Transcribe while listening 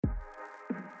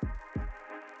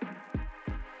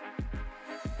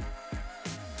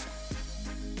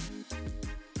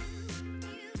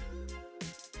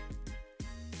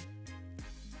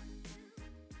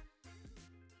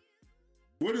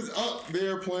What is up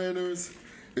there, planners?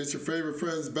 It's your favorite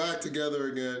friends back together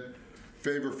again.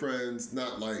 Favorite friends,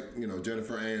 not like,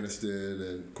 Jennifer Aniston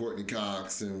and Courtney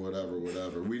Cox and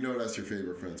whatever. We know that's your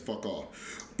favorite friends. Fuck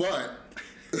off. But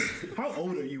how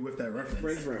old are you with that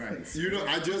reference?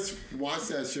 I just watched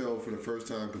that show for the first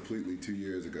time completely 2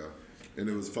 years ago, and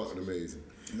it was fucking amazing.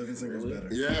 Living Single's better.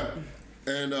 Yeah.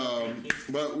 And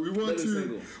but we want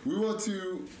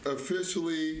to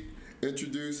officially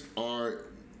introduce our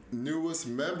newest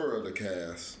member of the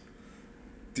cast,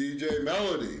 DJ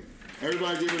Melody.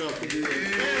 Everybody give it up for DJ.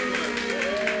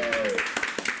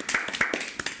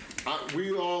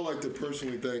 We all like to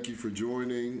personally thank you for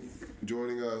joining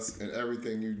us and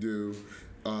everything you do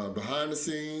behind the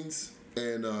scenes.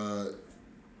 And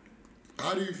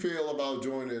how do you feel about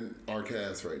joining our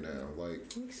cast right now?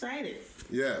 Like, I'm excited.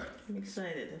 Yeah. I'm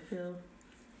excited. I feel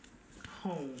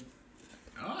home.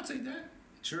 Oh, I'll take that.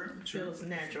 Sure. Feels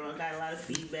natural. I got a lot of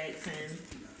feedbacks and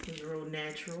it's real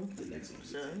natural. The next one.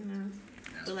 So,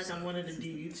 I feel like I'm one of the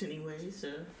dudes anyway,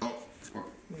 so. Oh.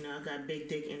 I got big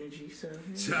dick energy, so.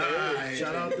 Shout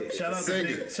out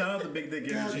the big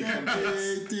dick energy.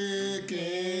 Big dick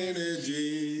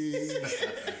energy.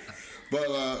 But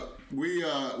we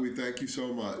thank you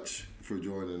so much for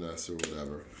joining us or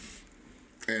whatever.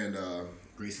 And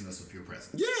gracing us with your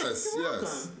presence. Yes.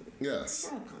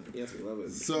 Welcome. Yes, we love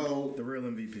it. So the real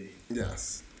MVP.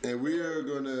 Yes. And we are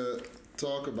gonna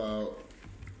talk about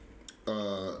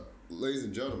ladies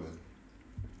and gentlemen,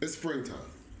 it's springtime.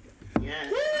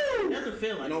 Yes. It doesn't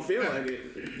feel like it. I don't feel like it.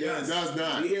 Yeah, it does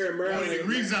not. You here in Maryland. 20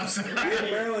 degrees outside.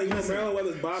 Maryland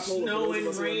weather's bipolar. Snow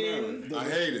and rain. I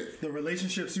hate it. The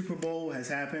relationship Super Bowl has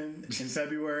happened in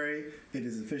February. It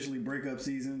is officially breakup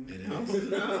season. It is. No. It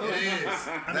is.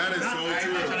 That is so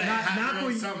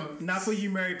true. Not for you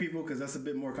married people, because that's a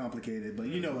bit more complicated, but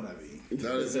you know what I mean.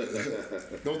 That is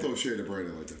it. Don't throw shade at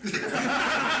Brandon like that.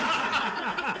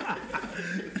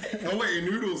 Oh, wait, and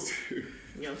Noodles too.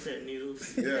 Y'all said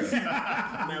noodles.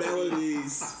 Yeah.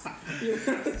 Melodies.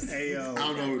 Hey, yo. I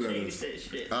don't know who that is.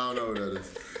 I don't know who that is.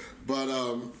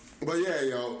 But yeah,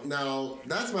 yo. Now,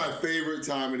 that's my favorite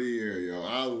time of the year, yo.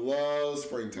 I love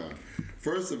springtime.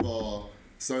 First of all,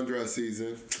 sundress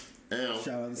season. Ow.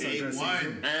 Shout out to sundress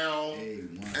season. Ow.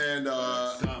 And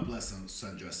God bless them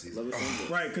sundress season.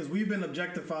 Right, because we've been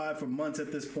objectified for months at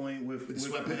this point with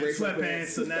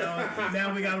sweatpants. So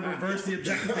now we got to reverse the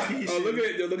objectification. Oh, look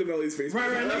at Ellie's face.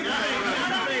 Right.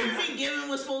 I think giving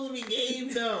was supposed to be game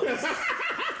though.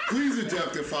 please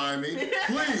objectify me.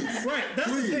 Please. Right,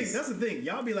 that's the thing.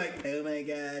 Y'all be like, oh my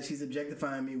God, she's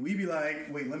objectifying me. We be like,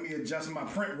 wait, let me adjust my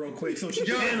print real quick so she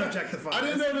can objectify I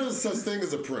didn't know there was such thing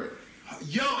as a print.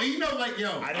 Yo, and you know, like,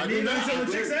 I didn't know until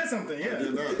the chick said something, yeah. I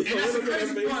did not. And that's the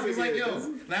crazy part, because, like, yo,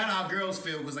 that's how girls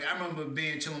feel, because, like, I remember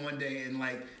being chilling one day, and,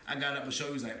 like, I got up and show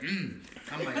he was like, I'm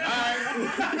like, all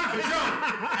right. But,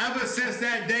 yo, ever since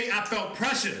that day, I felt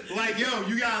pressure. Like, yo,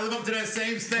 you gotta live up to that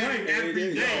same standard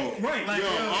every day. Right. Like,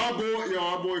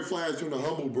 our boy Flash doing a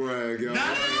humble brag, yo.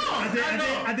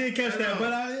 I did catch that,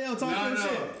 but I'll talk about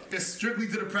shit. It's strictly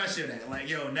to the pressure that, like,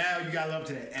 yo, now you gotta live up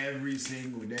to that every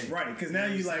single day. Right, because now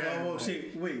you like, oh, well,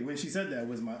 shit, wait, when she said that,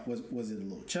 was it a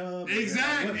little chub?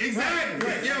 Exactly.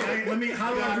 Right. Yo,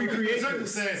 how do I recreate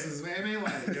circumstances, man? I mean,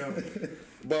 like, yo.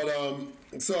 But,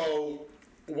 so,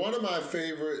 one of my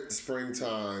favorite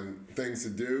springtime things to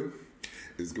do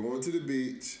is going to the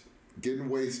beach, getting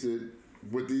wasted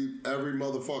with every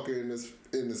motherfucker in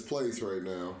this place right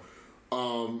now.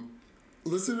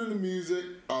 Listening to music.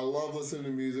 I love listening to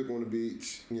music on the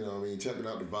beach. You know what I mean? Checking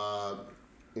out the vibe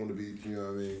on the beach. You know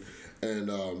what I mean? And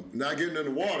not getting in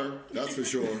the water. That's for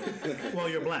sure. Well,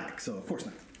 you're black, so of course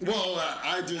not. Well,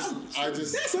 I just.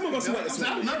 Some of us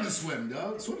I love to swim,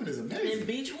 dog. Swimming is amazing. In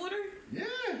beach water? Yeah.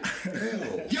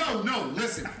 Yo, no,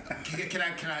 listen. Can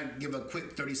I give a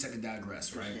quick 30-second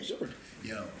digress, right? Sure.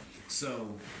 Yo,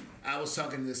 so I was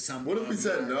talking to some. What if we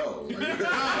said no?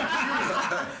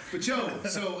 But yo,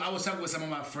 so I was talking with some of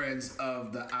my friends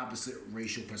of the opposite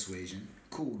racial persuasion.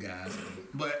 Cool guys,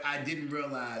 but I didn't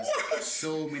realize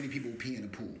so many people pee in the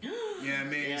pool. You know what I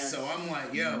mean? Yes. So I'm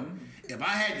like, yo, if I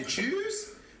had to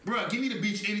choose, bro, give me the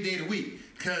beach any day of the week,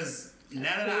 cause.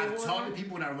 Now that I've talked to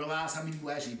people and I realize how many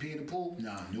people actually pee in the pool,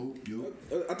 nope.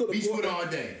 I thought beach foot all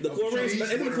day. The chlorine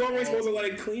supposed to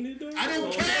like clean it though? I don't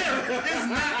care. It's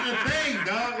not the thing,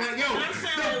 dog. Like, yo,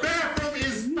 the bathroom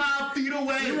is 5 feet either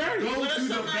way, go What to if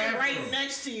the somebody bathroom. right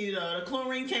next to you though? The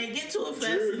chlorine can't get to it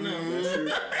fast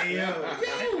enough. Hey,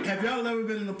 yo, have y'all ever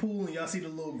been in the pool and y'all see the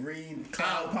little green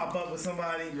cloud pop up with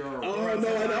somebody? Oh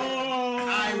no!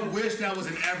 I wish that was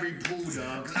in every pool,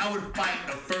 dog, because I would fight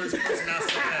the first person I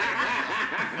saw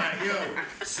that. Like, yo,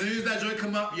 as soon as that joint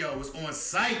come up, yo, it's on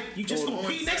sight. You just gonna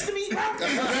pee next to me, bro?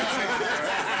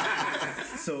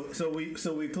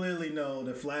 So we clearly know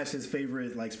that Flash's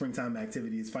favorite like springtime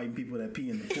activity is fighting people that pee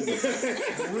in the pool.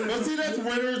 But see, that's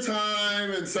winter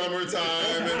time and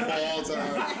summertime and fall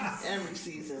time. Every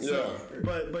season. Yeah.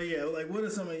 But yeah, like what are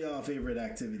some of y'all favorite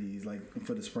activities like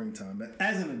for the springtime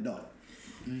as an adult?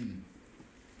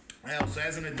 Hell, so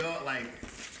as an adult, like,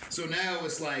 so now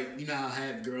it's like, you know how I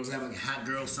have girls have like hot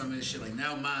girl summer and shit. Like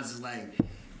now mine's is like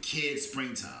kids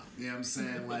springtime. You know what I'm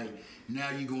saying? Like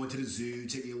now you going to the zoo,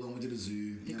 take your little one to the zoo.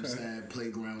 You know what I'm saying?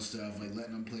 Playground stuff, like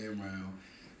letting them play around.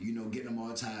 You know, getting them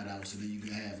all tired out so then you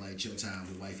can have like chill time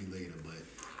with wifey later. But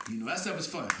you know that stuff is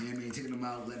fun. You know what I mean? Taking them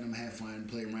out, letting them have fun,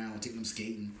 play around, taking them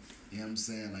skating. You know what I'm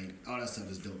saying? Like all that stuff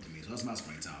is dope to me. So that's my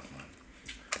springtime fun.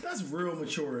 That's real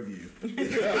mature of you.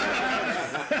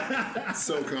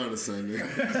 So condescending.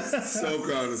 So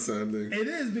condescending. It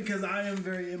is because I am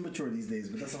very immature these days,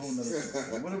 but that's a whole nother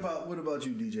story. What about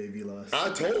you, DJ Vilas?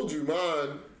 I told you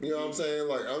mine. You know what I'm saying?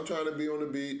 Like, I'm trying to be on the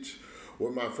beach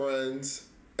with my friends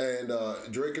and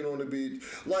drinking on the beach.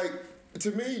 Like,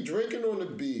 to me, drinking on the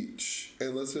beach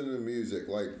and listening to music,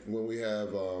 like when we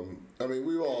have, I mean,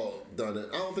 we've all done it.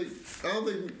 I don't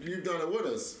think you've done it with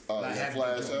us. Flash, have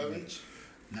you?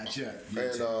 Not yet.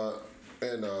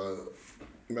 And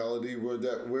Melody, we're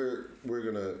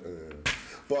gonna,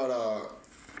 but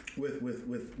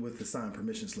with the signed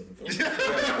permission slip. Get you a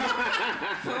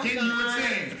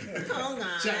 10. Hold on.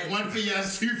 Check one for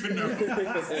yes, two for no. But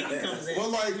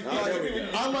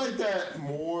I like that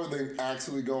more than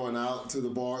actually going out to the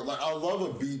bar. Like I love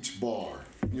a beach bar.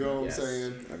 You know what I'm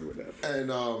saying? I agree with that. And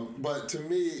but to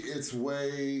me, it's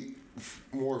way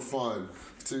more fun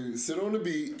to sit on the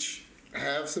beach,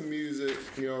 have some music.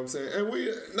 You know what I'm saying? And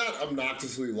we not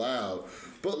obnoxiously loud,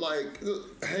 but like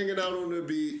hanging out on the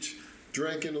beach,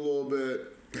 drinking a little bit,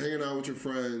 hanging out with your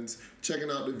friends, checking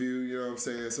out the view. You know what I'm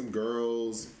saying? Some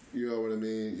girls. You know what I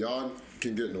mean? Y'all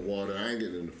can get in the water. I ain't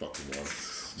getting in the fucking water.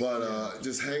 But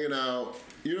just hanging out.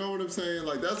 You know what I'm saying?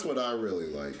 Like that's what I really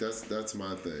like. That's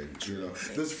my thing. You know,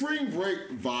 the spring break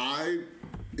vibe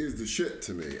is the shit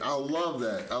to me. I love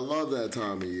that. I love that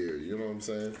time of year. You know what I'm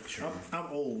saying? I'm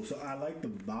old, so I like the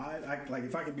vibe. Like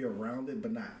if I can be around it,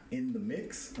 but not in the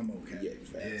mix, I'm okay.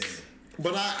 Yeah.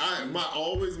 But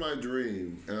always my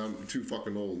dream, and I'm too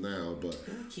fucking old now. But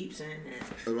Keep saying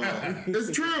that. it's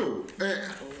true. And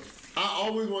I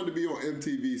always wanted to be on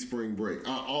MTV Spring Break.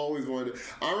 I always wanted.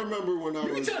 I remember when I You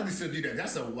can was. tell me still do that.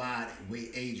 That's a wide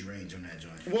age range on that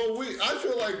joint. Well, I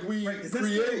feel like we Is that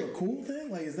create. still a cool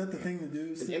thing? Like, is that the thing to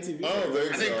do? It's MTV. I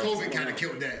think COVID kind of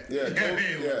killed that. Yeah,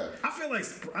 yeah. I feel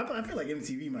like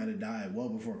MTV might have died well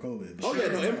before COVID. Oh yeah,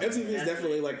 no, MTV is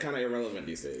definitely like kind of irrelevant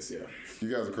these days. Yeah.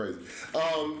 You guys are crazy.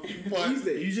 But These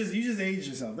days, you just aged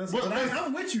yourself. That's But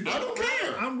I'm with you. Though. I don't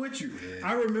care. I'm with you.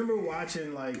 I remember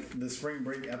watching like the spring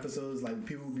break episodes, like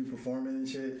people would be performing and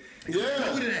shit. yeah.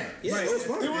 Go to that. Yeah, Right. it was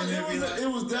fun. It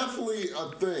was definitely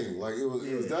a thing. Like it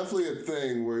was definitely a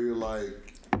thing where you're like,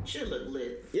 Should look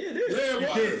lit. Yeah, it is.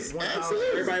 yeah, It is.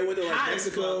 absolutely. Everybody went to like Hot as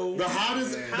Mexico. The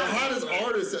hottest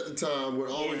artists at the time would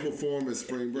always perform at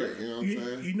spring break. You know what I'm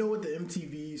saying? You know what the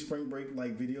MTV spring break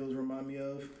like videos remind me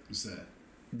of? What's that?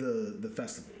 The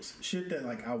festivals, shit that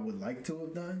like I would like to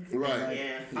have done. Right. Like,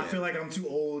 Yeah. I feel like I'm too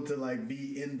old to like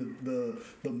be in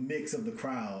the mix of the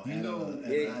crowd. You know,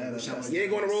 You ain't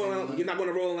going to roll out. You're not going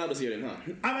to roll out this year, then,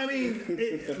 huh? I mean,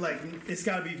 it's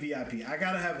got to be VIP. I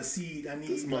gotta have a seat. I need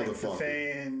This like the motherfucker.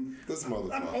 fan. This I'm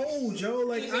motherfucker. old, Joe.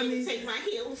 Like You I need need. to take my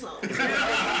heels off. You know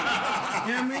what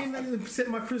I mean? I need to set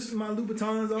my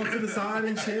Louboutins off to the side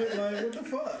and shit. Like what the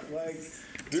fuck? Like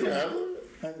Do you have them?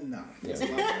 no. Got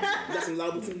some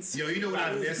Louboutins. Yo, you know what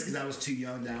I missed because I was too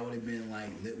young that I would have been like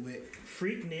lit with?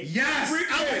 Freak Nick. Yes! I was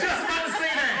just about to say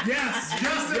that! Yes.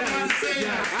 Just about to say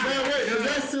that! Man, wait, is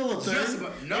that still a Just thing?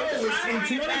 about, no, They're it's trying to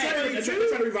bring it back. They're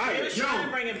trying to revive They it. was trying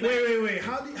to bring it back. Wait.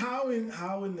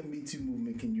 How in the Me Too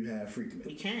movement can you have freak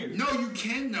We Nick? can. No, you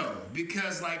can though,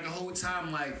 because like the whole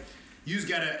time, like you just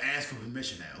gotta ask for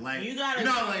permission now. Like You gotta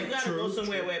true, go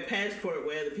somewhere where passport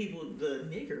where the people, the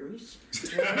niggers,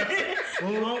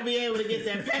 won't be able to get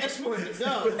that passport to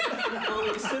go.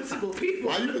 Only sensible people.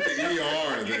 Why you put the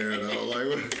ER in there though? Like,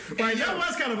 what, Right, that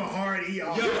was kind of a hard ER.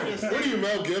 what are you,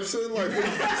 Mel Gibson? Like,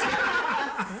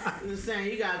 I'm just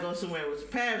saying, you gotta go somewhere with a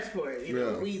passport. You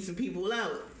know, Yeah. weed some people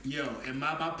out. Yo, and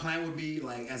my plan would be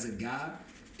like as a guy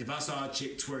if I saw a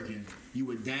chick twerking, you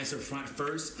would dance her front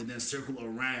first and then circle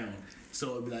around.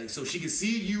 So it'd be like, so she can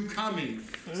see you coming.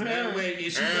 So that way,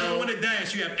 if she don't want to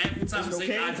dance, you have ample time to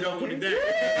say, I don't want to dance.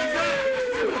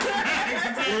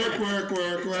 I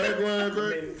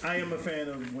mean, I am a fan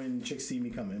of when chicks see me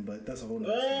coming, but that's a whole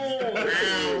nother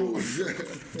thing.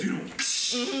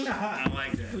 I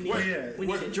like that. We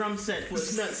need a drum set for a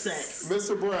nut set.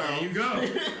 Mr. Brown. There you go.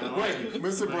 Wait,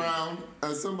 Mr. Brown,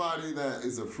 as somebody that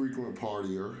is a frequent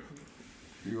partier,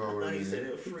 you already You said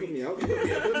know. a freak.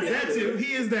 That too.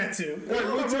 He is that too.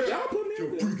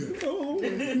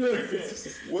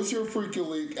 What's your freaking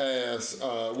leak ass?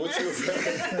 What's your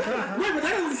Wait, but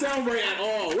that doesn't sound right at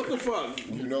all. What the fuck?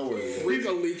 You know what it is. Freak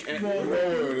a leak at Well, You know what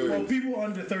it is. well, people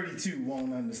under 32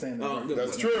 won't understand that. Oh, good.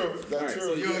 That's true. That's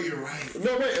true. Yo, you're right.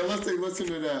 No, wait, unless they listen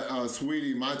to that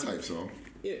Sweetie My Type song.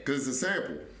 Yeah. Because it's a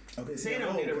sample. Okay, They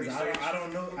don't need a research. I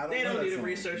don't know. They know don't that need a song.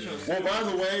 research on Well, by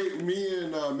the way, me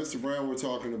and Mr. Brown were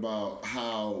talking about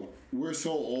how we're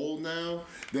so old now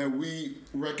that we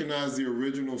recognize the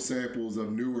original samples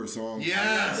of newer songs.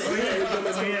 Yes.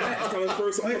 It's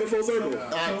coming full circle.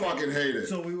 I fucking hate it.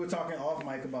 So we were talking off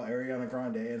mic about Ariana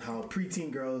Grande and how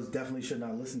preteen girls definitely should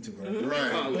not listen to her.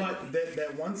 Right. But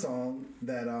that one song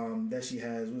that she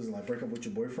has was like "Break Up with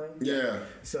Your Boyfriend." Yeah.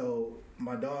 So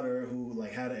my daughter, who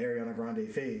like had an Ariana Grande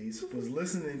phase, was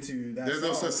listening to that. There's song.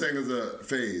 no such thing as a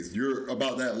phase. You're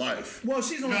about that life. Well,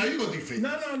 she's on. No, you gonna do phase. No.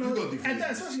 You gonna do At that,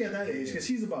 phase. especially at that age, because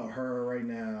she's about her right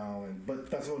now, but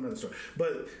that's a whole nother story.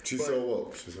 But She's so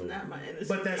woke. She's so woke. Not my innocent.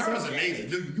 But that Her was song, amazing.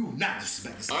 You will not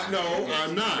disrespect this. I know,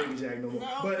 I'm not. Baby Jack no more.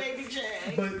 No, but, baby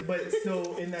Jack. But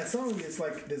so in that song, it's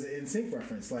like there's an NSYNC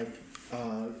reference, like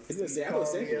Isn't it sad? I call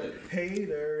was me thinking a it.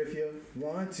 hater if you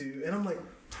want to, and I'm like,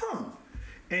 huh.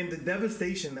 And the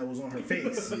devastation that was on her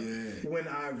face when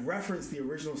I referenced the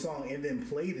original song and then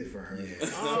played it for her,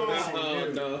 so that she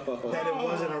knew that it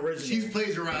wasn't original. She's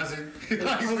plagiarizing. I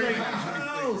was like,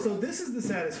 oh, so this is the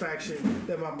satisfaction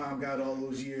that my mom got all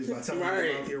those years by telling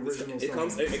me about the original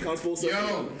song. It comes full circle.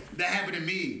 Yo, that happened to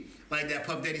me. Like that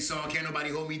Puff Daddy song, Can't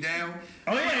Nobody Hold Me Down.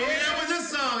 Oh, yeah, yeah. That was this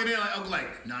song. And then I'm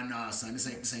like, nah, son, this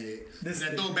ain't it. This- And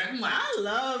I throw it back, I'm like, I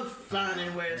love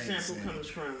finding where a sample comes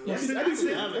from. Well,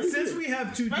 since we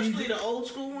have two Especially DJs, the old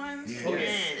school ones. Yeah.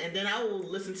 Man, and then I will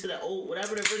listen to the old,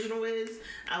 whatever the original is,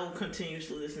 I will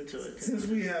continuously listen to it. since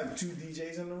we have two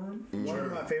DJs in the room, one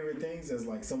of my favorite things as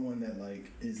like someone that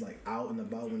like is like out and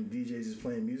about when DJs is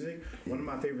playing music. One of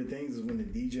my favorite things is when the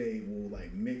DJ will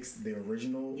like mix the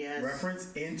original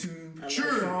reference into the song.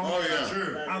 Oh yeah.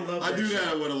 sure. I love. I do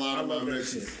that with a lot I of my love that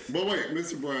mixes. shit. But wait,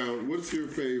 Mr. Brown, what's your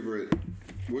favorite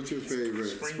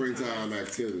springtime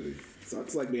activity? So I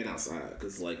just like being outside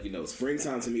because, like, you know,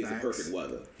 springtime to me is the perfect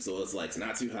weather. So it's like it's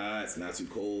not too hot, it's not too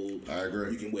cold. I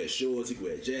agree. You can wear shorts, you can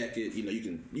wear a jacket. You know, you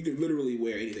can literally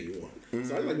wear anything you want.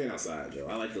 So I like being outside, Joe.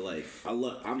 I like to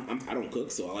I don't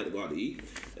cook, so I like to go out to eat,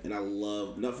 and I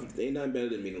love nothing. Ain't nothing better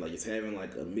than me like just having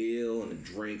like a meal and a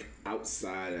drink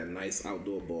outside at a nice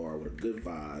outdoor bar with a good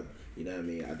vibe. You know what I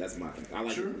mean? That's my thing. I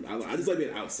like. I just like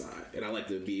being outside, and I like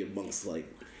to be amongst like.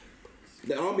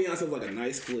 The ambiance of like a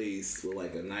nice place with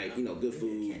like a night, you know, good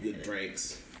food, good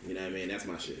drinks. You know what I mean? That's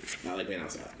my shit. I like being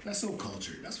outside. That's so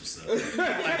cultured. That's what's up.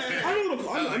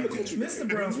 I'm the culture. Mr.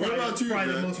 Brown's What about you, probably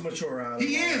the man? most mature out of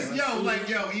He all is. of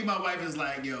us. He, my wife is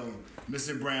like, yo,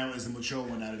 Mr. Brown is the mature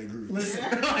one out of the group. Listen,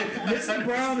 Mr.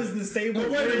 Brown is the stable.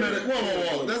 But wait a friend. minute.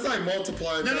 Whoa. That's like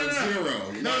multiplying No, times no.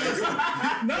 zero. No,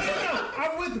 No.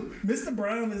 I'm with him. Mr.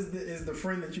 Brown is the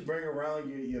friend that you bring around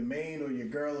your main or your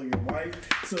girl or your wife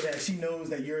so that she knows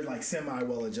that you're like semi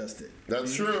well adjusted.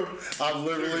 That's true. I've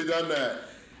literally done that.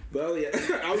 Well, yeah.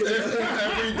 I was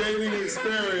Every dating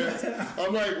experience,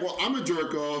 I'm like, well, I'm a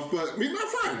jerk off, but meet my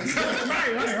friend.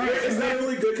 Right. It's not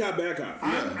really good cop, bad cop.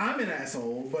 I'm an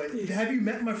asshole, but have you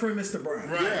met my friend Mr. Brown?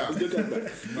 Yeah. It's good cop, bad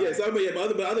cop. Yeah, so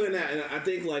but other than that, and I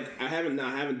think like I haven't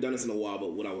done this in a while,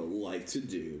 but what I would like to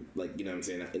do, like, you know what I'm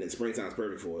saying, and then springtime's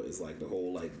perfect for it, is like the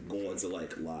whole like going to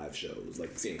like live shows,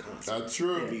 like seeing concerts. That's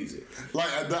true. Music.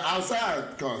 Like the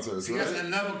outside concerts, See, that's right?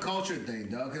 another culture thing,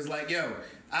 dog. Because, like, yo,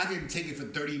 I can take it for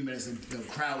 30 minutes and the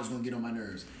crowd is going to get on my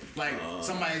nerves. Like,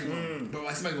 somebody's going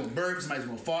to burp, somebody's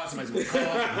going to fart, somebody's going to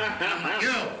cough. I'm like,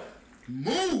 yo,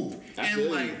 move. And,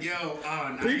 like, yo,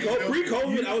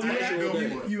 Pre-COVID, I was much built sure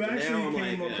for it. You Now actually I'm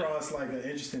came like, across like an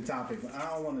interesting topic, but I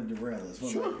don't want to derail this.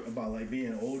 But like, about like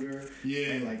being older, Yeah.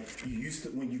 and like you used to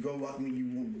when you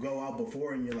go out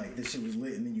before and you're like this shit was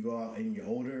lit, and then you go out and you're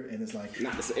older and it's like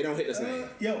it don't hit the same.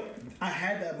 yo, I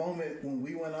had that moment when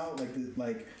we went out like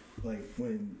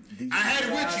when DJ I had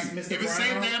it Ross, with you. Mr. If it's the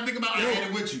same Brown, thing I'm thinking about, I had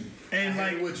it with you. and I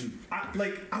had like it with you.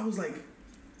 I was like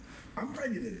I'm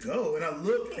ready to go. And I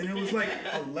looked, and it was like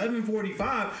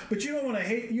 11:45. But you don't want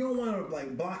to you don't want to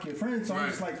like block your friends. So I'm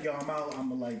just like, yo, I'm out. I'm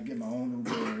gonna like get my own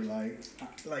Uber, like,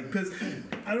 because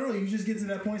I don't know. You just get to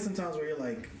that point sometimes where you're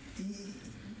like,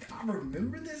 I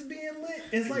remember this being lit.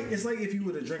 It's like if you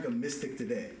were to drink a Mystic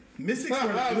today. Mystics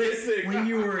were lit when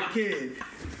you were a kid,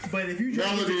 but if you drink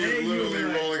Melody today, is literally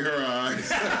rolling her eyes.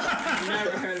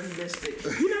 Never heard of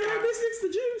Mystics. You never had Mystics, the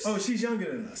juice? Oh, she's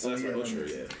younger than us. So that's right. Sure,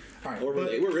 yeah. All right,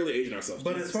 we're really aging ourselves.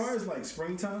 But as far as like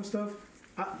springtime stuff,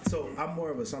 so I'm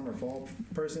more of a summer fall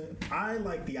person. I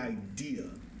like the idea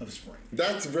of spring.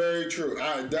 That's very true.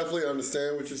 I definitely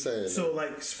understand what you're saying. So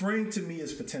like spring to me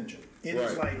is potential. It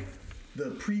is like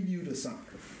the preview to summer.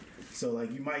 So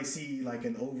like you might see like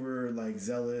an over like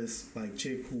zealous like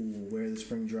chick who will wear the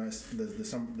spring dress, the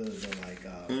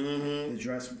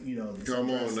dress, you know.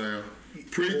 Come on now,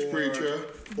 preach, preacher,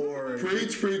 or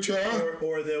preach, preacher,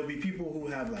 or there'll be people who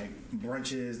have like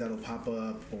brunches that'll pop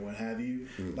up or what have you.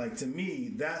 Like to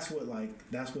me, that's what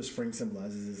spring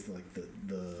symbolizes is like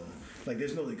the like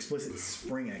there's no explicit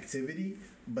spring activity.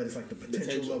 But it's like the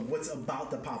potential of what's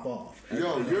about to pop off.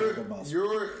 Yo,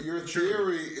 your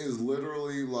theory is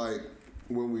literally like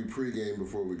when we pregame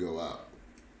before we go out.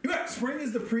 Yeah, spring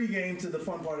is the pregame to the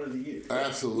fun part of the year.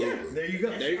 Absolutely. Yeah, there you go.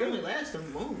 There you go. Only lasts a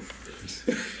month.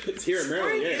 It's here in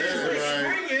Maryland.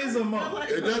 Spring is a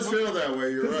month. It does feel that way.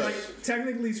 You're right. Like,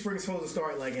 technically, spring's supposed to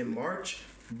start like in March,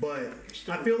 but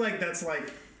I feel like that's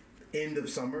like end of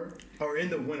summer or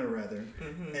end of winter rather,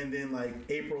 and then like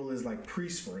April is like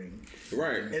pre-spring,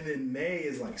 right? And then May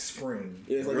is like spring,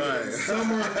 like right?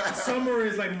 Summer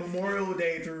is like Memorial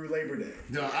Day through Labor Day.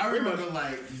 No, I remember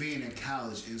like being in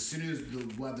college. As soon as the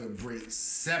weather breaks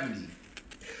 70,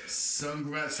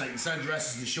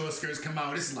 sundresses and short skirts come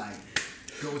out. It's like.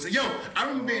 Yo, I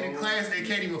remember being in class and they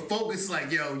can't even focus. Like,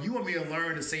 yo, you want me to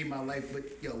learn to save my life, but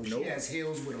yo, she has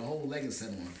heels with a whole leg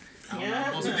set on. I don't know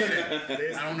how I'm supposed to do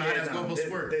that. I don't know how that's going to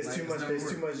work. There's too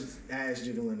much ass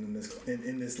jiggling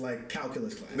in this like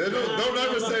calculus class. Don't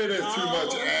ever say there's too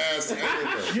much ass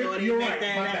anything. You're right.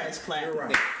 You're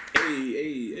right.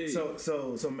 Hey.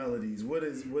 So melodies. What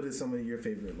is some of your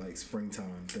favorite like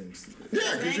springtime things?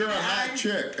 Yeah, because you're a hot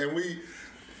chick,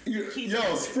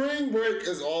 and spring break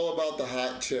is all about the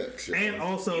hot chicks. And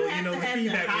also, you the have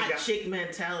feedback we got. hot chick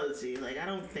mentality. Like I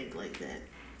don't think like that.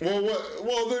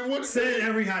 Well, then what? Say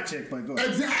every hot chick, but go ahead.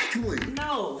 Exactly.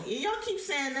 No, y'all keep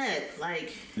saying that.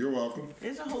 Like, you're welcome.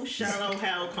 There's a whole shallow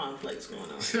hell complex going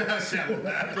on. Shallow.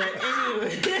 But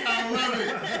anyway, I love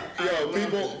it.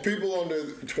 Yo, people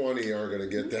under 20 are gonna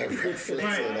get that reference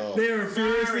at all. They're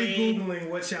furiously googling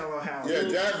what shallow hell. Yeah,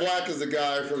 Jack Black is the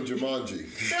guy from Jumanji.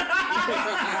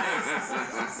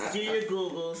 Do your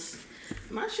Googles.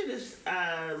 My shit is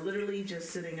literally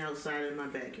just sitting outside in my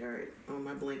backyard on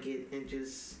my blanket and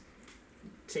just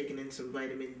taking in some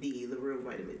vitamin D, the real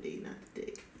vitamin D, not the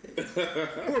dick.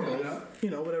 Or both,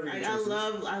 whatever.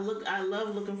 I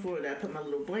love looking forward to that. I put my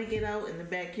little blanket out in the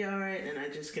backyard and I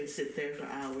just can sit there for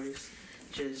hours,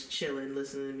 just chilling,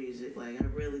 listening to music. Like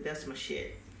that's my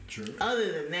shit. True.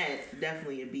 Other than that,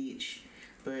 definitely a beach,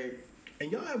 but. And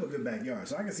y'all have a good backyard,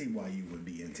 so I can see why you would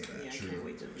be into that. Yeah, I can't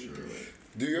wait to do it.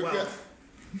 Do you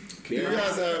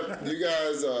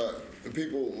guys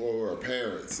people who are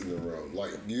parents in the room,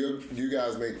 like do you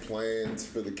guys make plans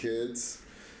for the kids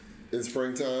in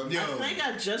springtime? I think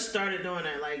I just started doing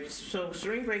that. Like, so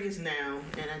spring break is now,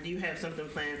 and I do have something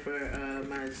planned for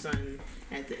my son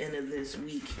at the end of this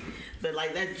week. But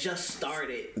like that just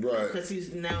started, right? Because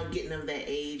he's now getting of that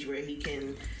age where he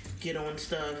can get on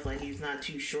stuff. Like he's not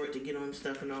too short to get on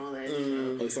stuff and all that.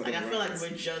 Like I feel like we're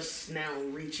just now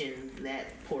reaching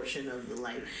that portion of the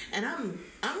life, and I'm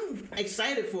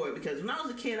excited for it because when I was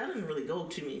a kid, I didn't really go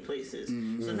too many places.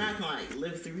 So now I can like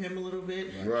live through him a little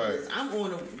bit. Right. I'm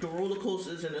on the roller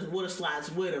coasters and the water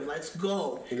slides with him. Let's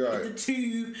go. Right. Get the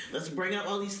tube. Let's bring up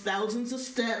all these thousands of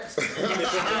steps.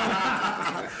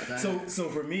 So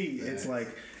for me, it's like.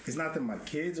 It's not that my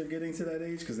kids are getting to that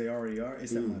age because they already are.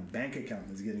 It's that my bank account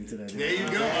is getting to that age. There you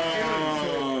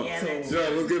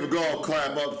go. We'll give a golf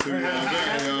clap up to you.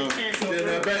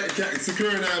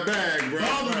 Securing that bag, bro.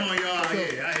 All them on y'all. I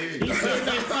hear you.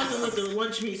 They're fucking with the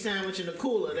lunch meat sandwich in the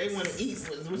cooler. They want to eat.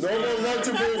 No more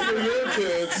Lunchables for your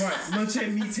kids. Right, lunch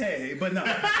and meat, but no.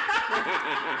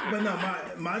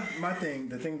 My thing,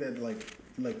 the thing that like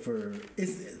for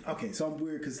it's okay. So I'm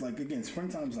weird because like again,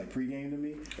 springtime's like pregame to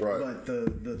me. Right.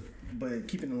 But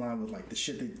keeping in line with like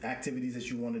the activities that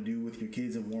you want to do with your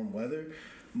kids in warm weather.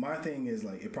 My thing is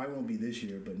like it probably won't be this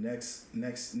year, but next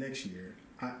year,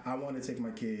 I want to take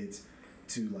my kids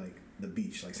to like the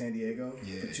beach, like San Diego,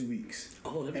 for 2 weeks.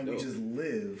 Oh, that'd be and dope. we just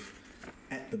live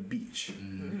the beach,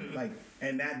 like,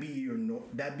 and that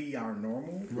be our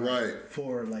normal, right,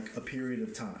 for like a period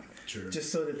of time,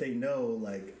 just so that they know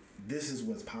like this is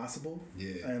what's possible,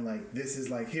 and like this is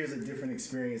like here's a different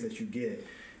experience that you get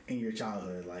in your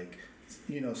childhood, like,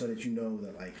 you know, so that you know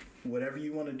that like whatever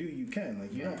you want to do, you can.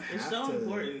 Like you don't have to. It's so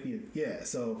important. Yeah.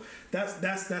 So that's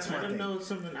my thing. I don't know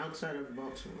something outside of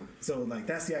Baltimore. So like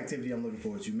that's the activity I'm looking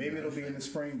forward to. Maybe it'll be in the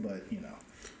spring, but you know.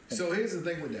 So here's the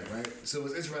thing with that, right? So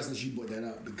it's interesting she brought that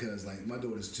up because like my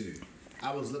daughter's 2.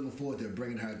 I was looking forward to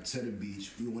bringing her to the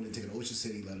beach. We wanted to take an Ocean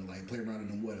City, let her like play around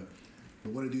in the water.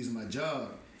 But one of the dudes in my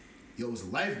job, was a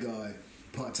lifeguard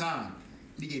part time.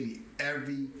 He gave me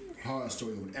every horror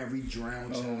story with every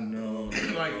drowned child. Oh no!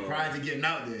 Like prior to getting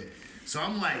out there. So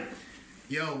I'm like,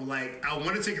 like I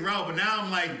want to take her out, but now I'm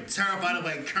like terrified of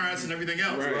like currents and everything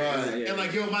else. Right. And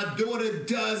like, my daughter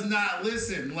does not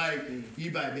listen. Like,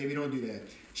 you like, baby, don't do that.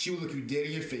 She will look you dead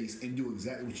in your face and do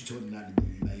exactly what you told her not to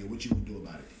do. Like, what you gonna do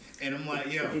about it? And I'm like,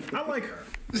 I like her.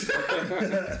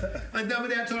 Like the other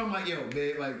day I told her, I'm like,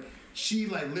 babe, like she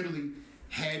like literally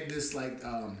had this like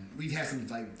we had some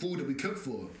like food that we cooked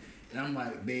for her. And I'm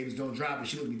like, babes, don't drop it.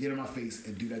 She looked me dead in my face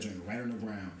and do that drink right on the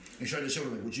ground. And tried to show her,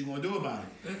 like, what you gonna do about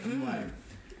it? I'm like,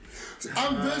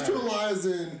 I'm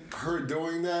visualizing her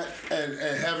doing that and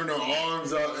having her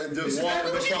arms up and just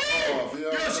walking the fuck off. You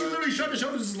know she literally shrugged her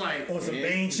shoulders, just like, on some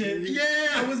Bane shit.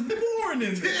 Yeah, I was born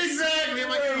in this. Exactly. I'm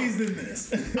like, raised in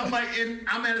this. I'm like, and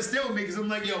I'm at a stalemate because I'm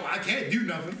like, I can't do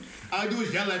nothing. All I do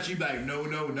is yell at you, like,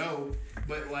 no.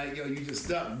 But like, you just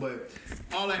stuck. But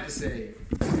all that to say,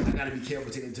 I gotta be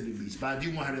careful taking her to the beach. But I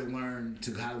do want her to learn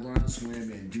how to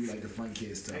swim and do like the fun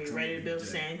kid stuff. Are you ready to build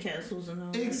sandcastles and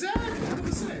all that? Exactly,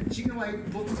 100%. She can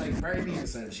like book like bury me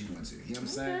inside if she wants to. You know what I'm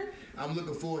saying? I'm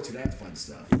looking forward to that fun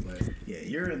stuff. But yeah,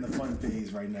 you're in the fun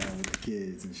phase right now with the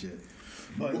kids and shit.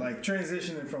 But like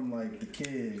transitioning from like the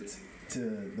kids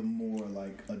to the more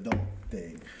like adult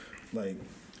thing, like.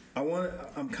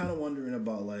 I'm kind of wondering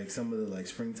about like some of the like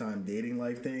springtime dating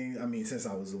life things. I mean, since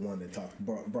I was the one that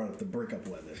brought up the breakup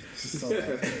weather. So,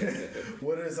 like,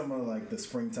 what are some of like the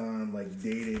springtime like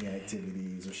dating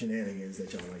activities or shenanigans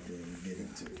that y'all like to get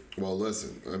into? Well,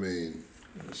 listen, I mean,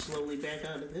 slowly back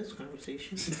out of this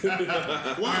conversation.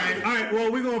 Why? All right.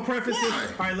 Well, we're gonna preface this.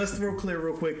 All right, let's throw clear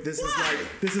real quick. This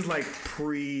is like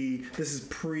pre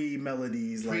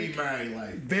Melodies, like pre-married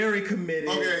life. Very committed,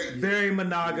 very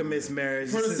monogamous marriage.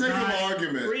 For the sake of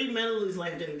argument, pre-Melodies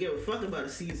life didn't give a fuck about a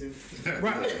season.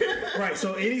 Right.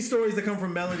 So any stories that come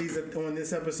from Melodies on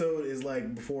this episode is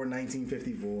like before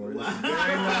 1954. This is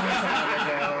very long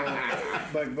time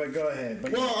ago. But go ahead.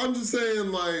 Well, I'm just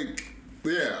saying, like.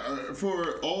 Yeah,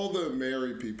 for all the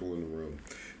married people in the room,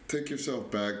 take yourself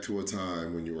back to a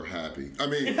time when you were happy. I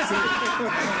mean,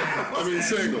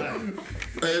 single.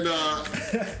 And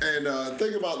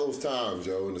think about those times,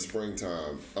 in the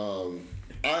springtime.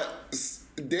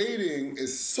 Dating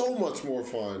is so much more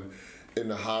fun in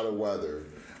the hotter weather.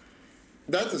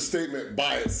 That's a statement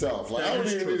by itself. Like, I don't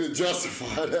even need to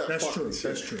justify that. That's true. Shit.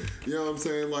 That's true. You know what I'm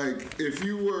saying? Like, if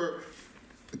you were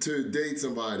to date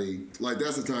somebody, like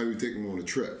that's the time you take them on a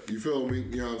trip. You feel me?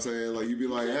 You know what I'm saying? Like you'd be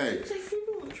like, hey. You take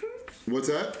people on trips? What's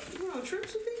that? You go on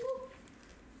trips with people?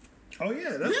 Oh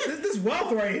yeah, this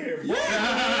wealth right here. Boy.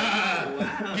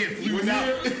 Wow. Get flued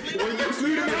out.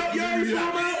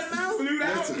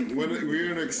 Listen, when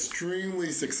we're an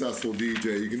extremely successful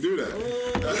DJ, you can do that.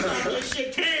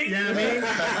 Yeah, I mean, you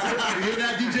hear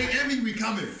that DJ Emmy? We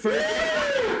coming.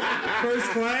 First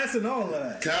class and all of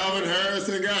that. Calvin Harris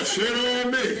ain't got shit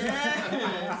on me.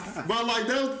 Yeah. But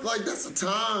that's a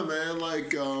time, man. Like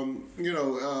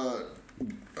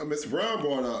Mr. Brown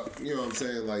brought up, you know what I'm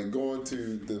saying, like going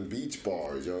to the beach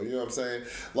bars, you know what I'm saying?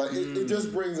 Like it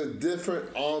just brings a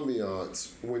different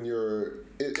ambiance when you're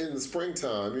in the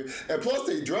springtime. And plus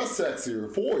they dress sexier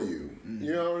for you.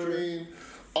 You know what I mean?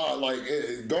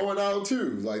 Going out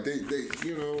too. Like they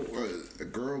a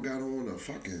girl got on a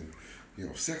fucking,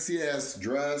 sexy ass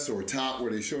dress or top where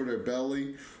they show their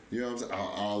belly. You know what I'm saying?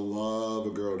 I love a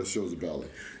girl that shows a belly.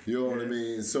 You know what I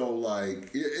mean? So, like,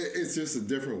 it's just a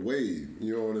different wave.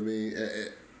 You know what I mean?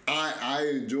 I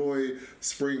enjoy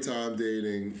springtime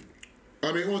dating.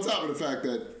 I mean, on top of the fact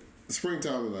that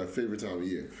springtime is my favorite time of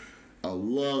year. I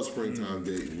love springtime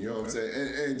dating. You know what I'm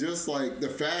saying? And just, like, the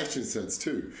fashion sense,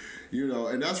 too.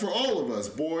 And that's for all of us,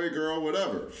 boy, girl,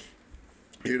 whatever.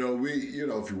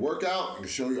 If you work out, you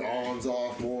show your arms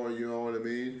off more, you know what I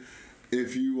mean?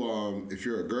 If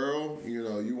you're a girl,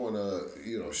 you want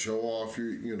to, show off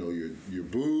your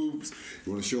boobs.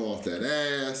 You want to show off that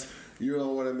ass. You know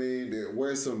what I mean?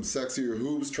 Wear some sexier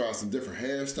hoops. Try some different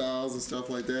hairstyles and stuff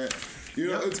like that.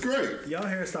 It's great. Y'all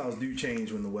hairstyles do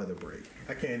change when the weather breaks.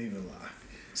 I can't even lie.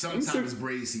 Sometimes it's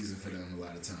braid season for them a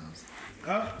lot of times.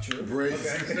 Oh, true. Braid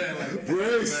season.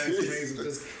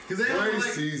 Because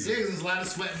there's a lot of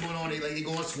sweating going on. They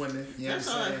going swimming. You know That's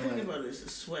what all I'm I saying? think about is the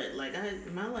sweat. Like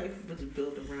my life was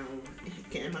built around.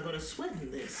 Am I going to sweat in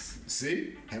this?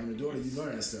 See, having a daughter, you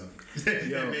learn that stuff. You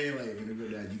know what I mean? Like when you go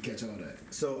down, you catch all that.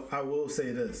 So I will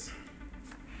say this.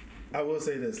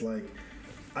 Like,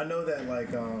 I know that like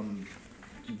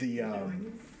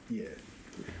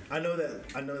I know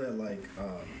that like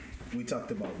we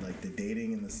talked about like the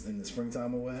dating in the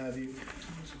springtime or what have you,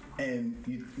 and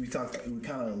we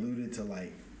kind of alluded to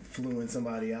like fluing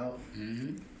somebody out.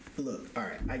 Mm-hmm. Look, all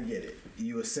right, I get it.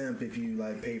 You a simp if you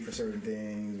like pay for certain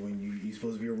things when you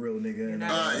supposed to be a real nigga. And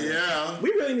yeah, we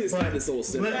really need to stop this whole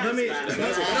simp. That's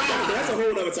a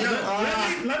whole other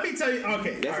time. Let me tell you.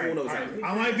 Okay, that's a whole other time.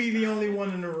 I might be the only one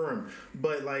in the room,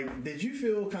 but like, did you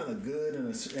feel kind of good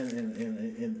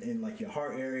in like your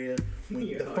heart area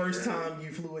when the first time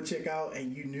you flew a chick out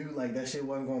and you knew like that shit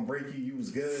wasn't gonna break you? You was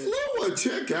good. Flew a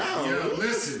chick out. Yo,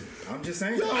 listen. I'm just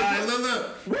saying. Yo, all right, look.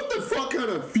 What the fuck kind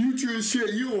of future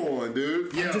shit you on,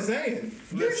 dude? I'm just saying.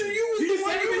 Listen. You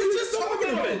was just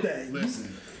talking about that.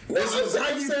 Listen.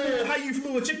 How you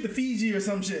flew a chick to Fiji or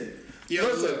some shit. Yo,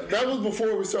 listen, that was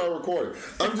before we started recording.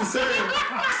 I'm just saying.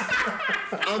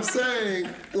 I'm saying,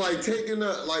 like, taking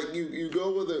a like you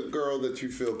go with a girl that you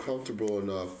feel comfortable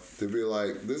enough to be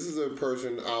like, this is a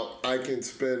person I can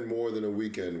spend more than a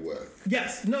weekend with.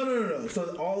 Yes. No.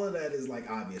 So all of that is like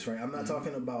obvious, right? I'm not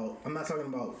talking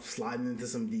about sliding into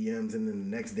some DMs and then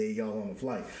the next day y'all on a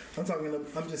flight. I'm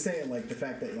just saying like the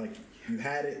fact that like you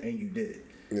had it and you did it.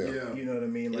 Yeah. You know what I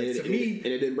mean? Like, and it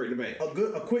didn't break the bank.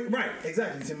 A quick, right,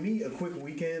 exactly. To me, a quick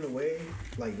weekend away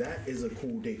like that is a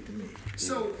cool date to me.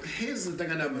 So here's the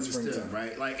thing I never understood,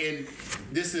 right? Like, and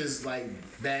this is like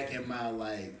back in my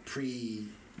like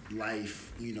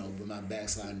pre-life, you know, with my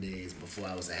backsliding days before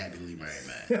I was a happily married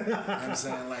man. You know what I'm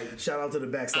saying? Like, shout out to the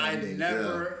backsliding days. I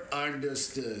never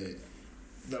understood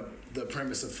the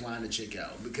premise of flying a chick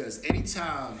out, because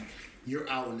anytime you're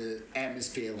out in the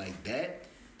atmosphere like that,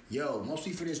 yo, most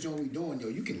people finish doing what we doing, yo,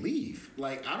 you can leave.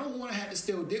 Like, I don't want to have to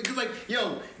still do, because, like,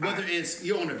 yo, whether it's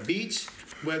you're on the beach,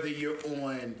 whether you're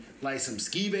on, like, some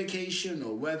ski vacation,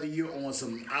 or whether you're on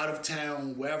some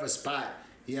out-of-town, wherever spot,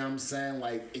 you know what I'm saying?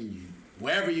 Like,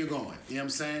 wherever you're going, you know what I'm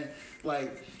saying?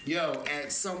 Like, yo,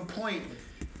 at some point,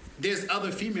 there's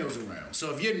other females around.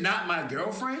 So if you're not my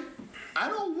girlfriend, I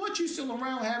don't want you still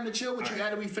around having to chill with you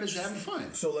after we finish having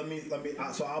fun. So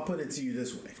so I'll put it to you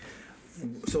this way.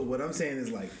 So what I'm saying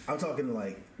is, like, I'm talking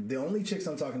like the only chicks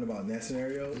I'm talking about in that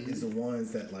scenario is the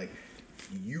ones that like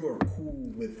you are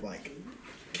cool with, like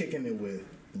kicking it with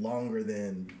longer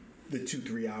than the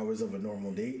 2-3 hours of a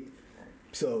normal date.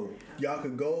 So y'all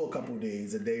could go a couple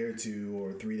days, a day or two,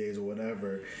 or 3 days or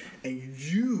whatever, and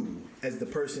you, as the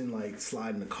person like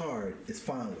sliding the card, is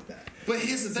fine with that. But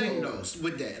here's the thing, though,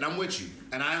 with that, and I'm with you,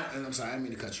 and I'm sorry, I didn't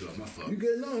mean to cut you off. My fault. You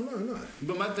good? No.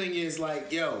 But my thing is,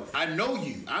 like, yo, I know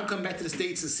you. I'll come back to the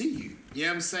States to see you. You know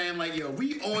what I'm saying? Like, yo,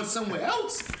 we on somewhere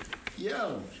else.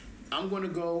 Yo, I'm gonna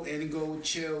go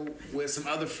chill with some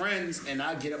other friends, and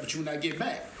I'll get up with you when I get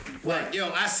back. Like,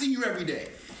 yo, I see you every day.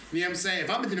 You know what I'm saying? If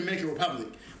I'm in the Dominican Republic,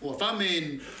 or if I'm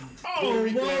in Puerto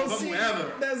Rico,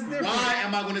 wherever, that's different. Why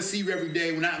am I going to see you every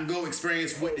day when I can go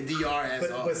experience what the DR has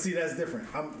to offer? But see, that's different.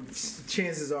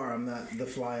 Chances are I'm not, the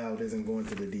fly out isn't going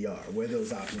to the DR where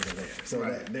those options are there. So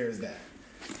right. There's that.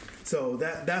 So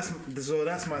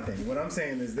that's my thing. What I'm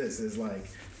saying is this, is like,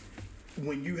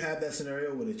 when you have that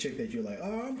scenario with a chick that you're like,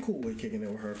 oh, I'm cool with kicking it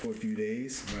with her for a few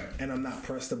days, right, and I'm not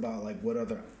pressed about like what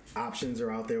other options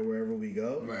are out there wherever we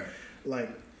go, right? Like,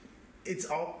 it's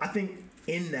all, I think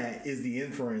in that is the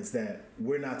inference that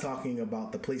we're not talking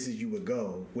about the places you would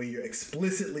go where you're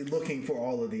explicitly looking for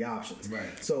all of the options. Right.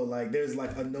 So like there's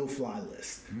like a no-fly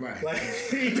list. Right. Like,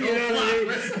 you know what I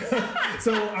mean?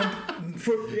 So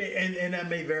and that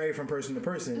may vary from person to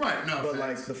person. Right. No. But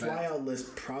like the fly-out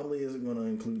list probably isn't going to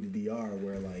include the DR,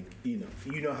 where like you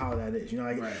know how that is. You know,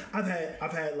 like right.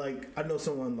 I've had like, I know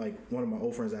someone, like one of my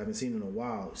old friends I haven't seen in a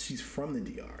while. She's from the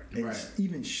DR, and right.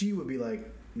 Even she would be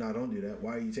like, no, don't do that.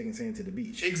 Why are you taking Sam to the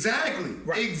beach? Exactly.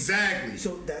 Right. Exactly.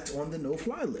 So that's on the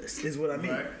no-fly list, is what I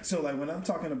mean. Right. So like when I'm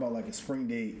talking about like a spring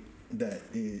date that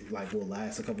is like will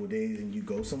last a couple of days and you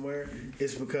go somewhere,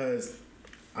 it's because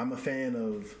I'm a fan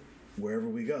of wherever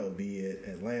we go, be it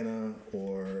Atlanta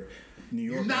or New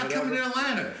York. You're not coming to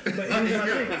Atlanta. But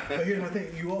here's my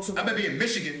thing. You also, I better be in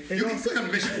Michigan. You can still come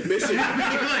to Michigan. I'm in Michigan.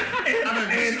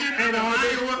 I'm in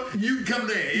Iowa. You can come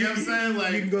there. You know what I'm saying?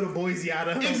 Like, you can go to Boise,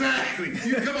 Idaho. Exactly.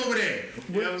 You can come over there.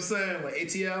 You know what I'm saying? Like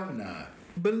ATL? Nah.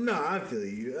 But no, I feel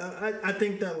you. I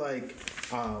think that like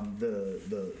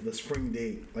the spring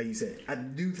date, like you said, I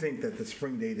do think that the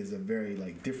spring date is a very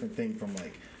like different thing from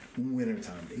like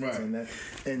wintertime dates, right?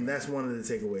 And that's one of the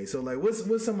takeaways. So like,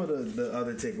 what's some of the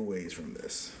other takeaways from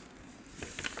this?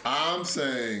 I'm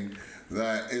saying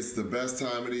that it's the best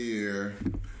time of the year.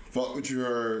 Fuck what you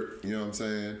heard, you know what I'm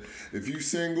saying? If you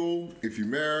single, if you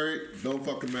married, don't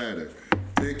fucking matter.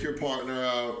 Take your partner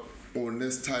out on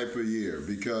this type of year,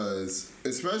 because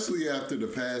especially after the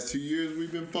past 2 years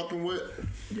we've been fucking with,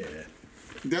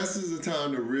 this is the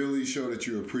time to really show that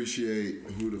you appreciate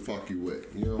who the fuck you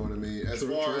with. You know what I mean? As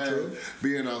far as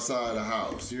being outside the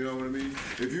house, you know what I mean?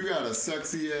 If you got a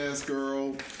sexy ass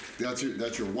girl, that's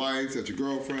your wife, that's your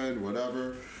girlfriend,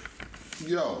 whatever,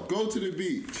 yo, go to the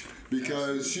beach,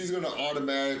 because she's gonna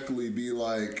automatically be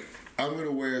like, I'm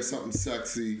gonna wear something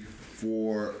sexy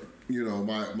for, you know,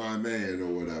 my man or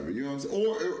whatever. You know what I'm saying?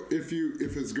 Or if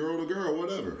it's girl to girl,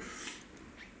 whatever.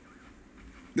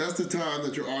 That's the time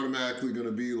that you're automatically going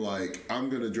to be like, I'm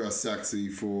going to dress sexy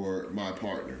for my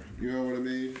partner. You know what I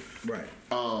mean? Right.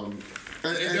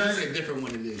 It does hit different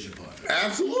when it is your partner.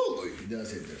 Absolutely. It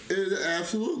does hit different.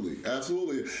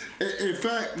 Absolutely. In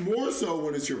fact, more so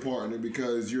when it's your partner,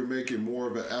 because you're making more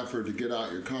of an effort to get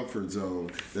out your comfort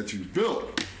zone that you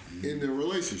built in the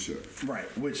relationship. Right.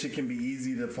 Which it can be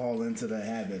easy to fall into the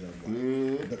habit of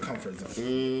like, the comfort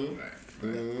zone. Right.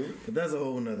 But that's a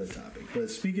whole nother topic. But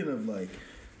speaking of like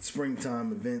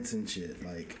springtime events and shit,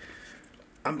 like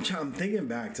I'm thinking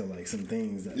back to like some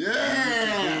things that I used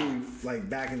to do, like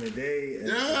back in the day,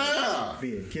 as, like,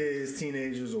 be it kids,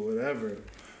 teenagers, or whatever,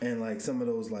 and like some of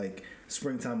those like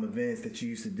springtime events that you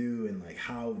used to do, and like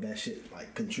how that shit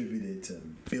like contributed to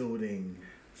building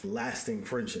lasting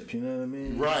friendships. You know what I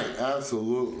mean? Right.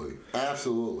 Absolutely.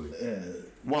 Yeah.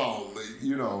 Well,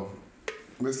 you know,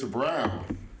 Mr.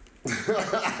 Brown.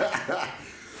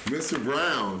 Mr.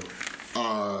 Brown,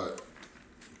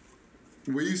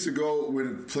 we used to go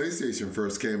when PlayStation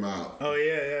first came out. Oh,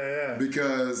 yeah.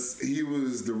 Because he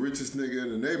was the richest nigga in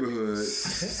the neighborhood.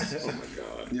 Oh, my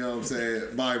God. You know what I'm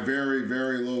saying? By very,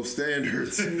 very low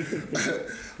standards.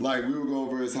 Like, we would go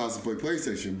over his house and play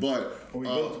PlayStation. But we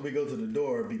go to the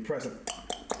door, be present.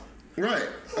 Right.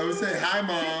 I would say, hi,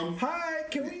 Mom. Hi,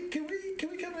 can we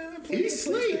come in and play He's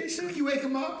PlayStation? You wake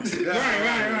him up. Right.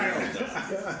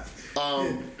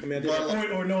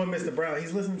 Or knowing Mr. Brown,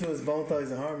 he's listening to his Bone Thugs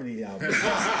and Harmony album. Or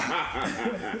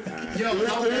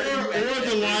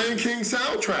the Lion King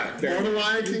soundtrack. Very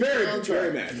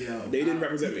mad. They didn't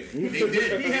represent me. They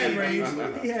did. He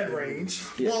had range.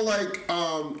 Yeah. Well, like,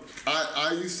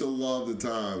 I used to love the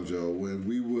time, Joe, when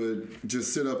we would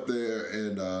just sit up there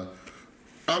and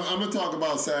I'm gonna talk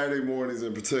about Saturday mornings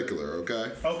in particular,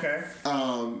 okay? Okay.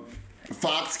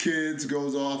 Fox Kids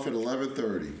goes off at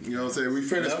 11:30. You know what I'm saying? We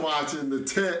finished watching The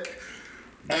Tick,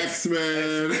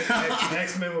 X-Men,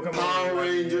 X-Men will come Power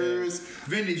Rangers.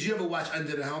 Vin, did you ever watch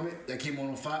Under the Helmet that came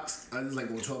on Fox? It was like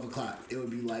on 12 o'clock. It would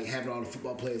be like having all the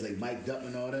football players like mic'd up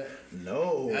and all that.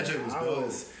 No. That joint was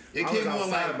dope. It came on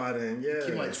like by then, It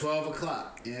came like 12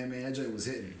 o'clock. Yeah, man, that joint was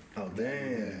hitting. Oh,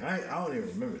 damn. I don't even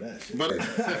remember that shit. But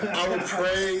I would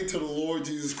pray to the Lord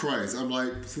Jesus Christ. I'm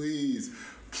like, please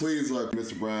let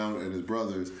Mr. Brown and his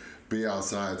brothers be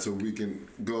outside so we can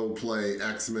go play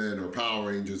X-Men or Power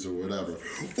Rangers or whatever.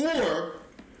 Or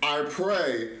I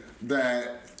pray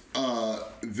that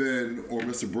Vin or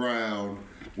Mr. Brown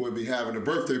would be having a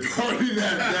birthday party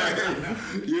that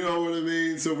day. You know what I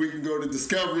mean? So we can go to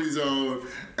Discovery Zone,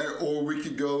 or we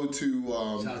could go to...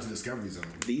 Shout out to Discovery Zone.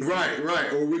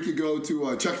 Right. Or we could go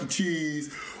to Chuck E.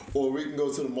 Cheese, or we can go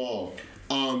to the mall.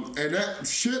 And that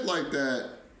shit like that,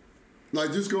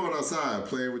 like just going outside,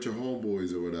 playing with your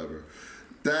homeboys or whatever,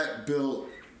 that built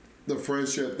the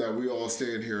friendship that we all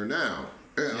stand here now.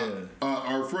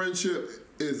 Our friendship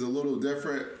is a little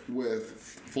different with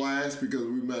Flash because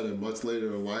we met him much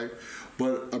later in life,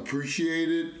 but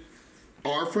appreciated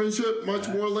our friendship much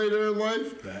more later in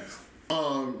life.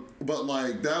 But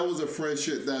like that was a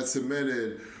friendship that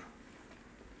cemented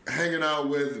hanging out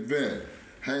with Vin,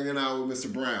 hanging out with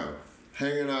Mr. Brown,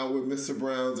 hanging out with Mr.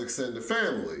 Brown's extended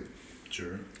family.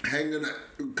 Sure.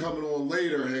 Coming on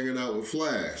later, hanging out with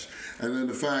Flash. And then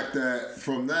the fact that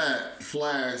from that,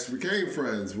 Flash became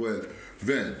friends with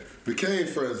Vin, became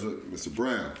friends with Mr.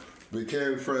 Brown,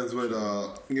 became friends with,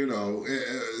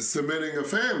 cementing a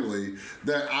family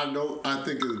that I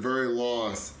think is very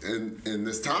lost in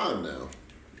this time now.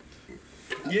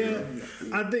 Yeah,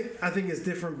 I think it's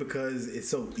different because it's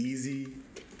so easy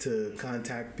to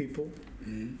contact people.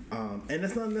 And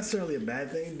that's not necessarily a bad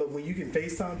thing, but when you can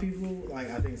FaceTime people, like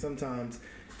I think sometimes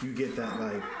you get that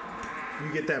like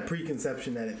you get that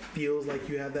preconception that it feels like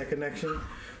you have that connection,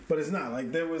 but it's not.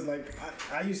 Like there was like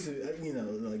I used to,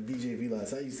 like DJ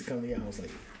V-Lights, I used to come to your house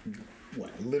like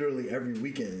literally every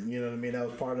weekend. You know what I mean? That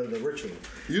was part of the ritual.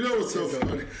 You know what's so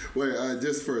funny? Wait,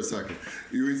 just for a second.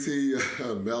 You see,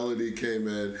 Melody came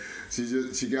in.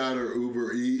 She got her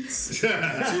Uber Eats. She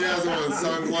has on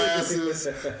sunglasses.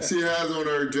 She has on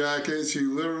her jacket. She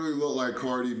literally looked like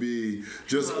Cardi B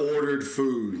just ordered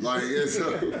food. Like it's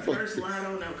first line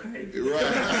on Cardi B.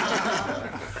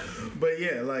 Right. But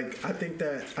yeah, like I think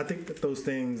that those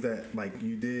things that like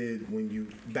you did when you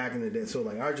back in the day. So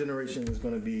like our generation is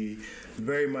going to be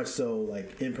very much so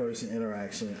like in-person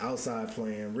interaction, outside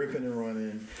playing, ripping and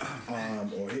running,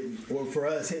 or for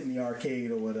us hitting the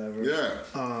arcade or whatever. Yeah.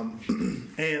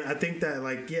 And I think that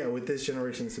like with this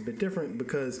generation it's a bit different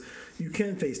because you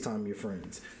can FaceTime your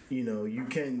friends. You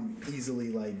can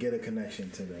easily like get a connection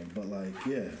to them. But like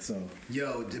so.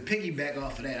 Yo, to piggyback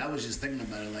off of that, I was just thinking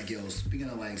about it. Like speaking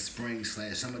of like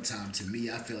spring/summertime, to me,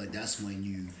 I feel like that's when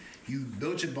you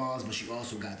built your bonds, but you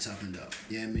also got toughened up.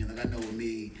 You know what I mean? Like I know with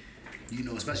me,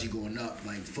 especially growing up,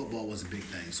 like football was a big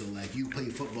thing. So like you play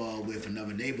football with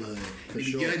another neighborhood,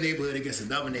 maybe your neighborhood against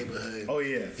another neighborhood. Oh yeah,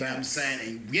 you know what I'm saying?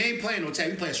 And we ain't playing no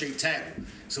tackle, we playing straight tackle.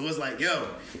 So it's like, yo,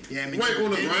 I mean, wait, on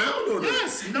the ground or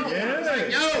yes, no, it's like,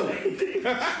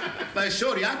 yo, like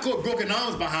shorty, I caught broken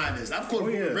arms behind this. I've caught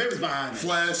broken ribs behind this.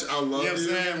 Flash, I love you. Know what I'm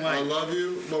saying? Like, I love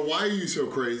you, but why are you so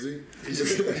crazy? It's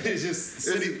just city. It's just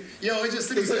city.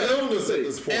 It's an illness at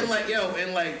this point.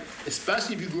 And like,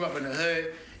 especially if you grew up in the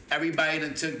hood. Everybody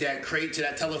done took that crate to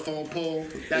that telephone pole.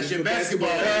 That's your basketball.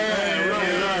 Right.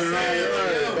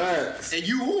 And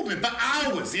you hooping for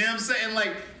hours. You know what I'm saying?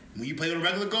 Like, when you play on a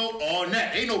regular goal, all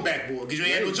net. Ain't no backboard because you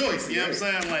ain't had no choice. You know what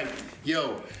I'm saying? Like,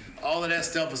 all of that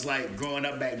stuff was like growing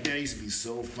up back then. It used to be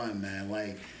so fun, man.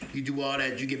 Like, you do all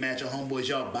that. You get mad at your homeboys.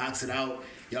 Y'all box it out.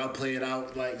 Y'all play it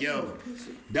out. Like,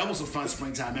 that was some fun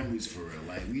springtime memories for real.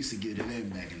 Like, we used to get it in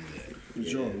back in the day.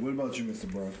 Sure. What about you,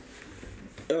 Mr. Bro?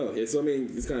 Oh, yeah, so I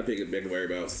mean, it's kind of picking back to what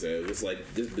everybody else said. It's like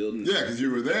just building. Yeah, because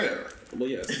you were there. Well,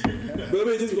 yes. But I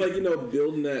mean, just like,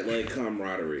 building that, like,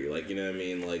 camaraderie. Like, you know what I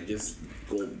mean? Like, just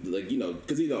go, like,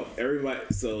 because, everybody,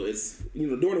 so it's,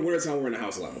 during the wintertime, we're in the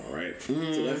house a lot more, right?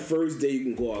 Mm. So that first day you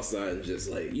can go outside and just,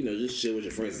 like, just chill with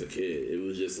your friends as a kid. It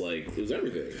was just, like, it was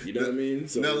everything. You know what I mean?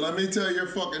 So, now, let me tell your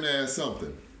fucking ass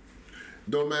something.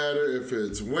 Don't matter if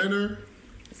it's winter,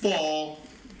 fall,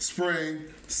 spring,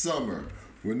 summer.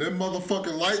 When them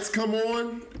motherfucking lights come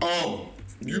on,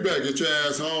 you better get your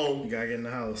ass home. You gotta get in the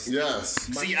house. Yes.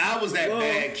 See, I was that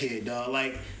bad kid, dog.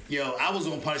 Like, I was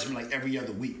on punishment like every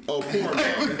other week. Oh, poor mom.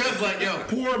 Because like,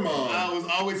 poor mom. I was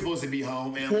always supposed to be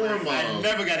home, and poor mom. I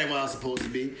never got in where I was supposed to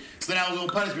be. So then I was on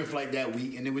punishment for like that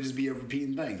week, and it would just be a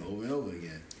repeating thing over and over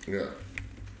again. Yeah.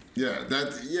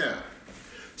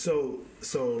 So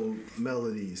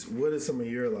melodies. What are some of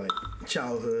your like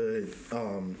childhood,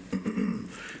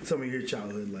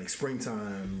 like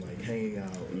springtime, like hanging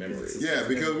out memories? Yeah,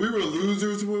 because we were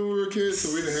losers when we were kids, so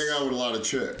we didn't hang out with a lot of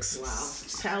chicks. Wow,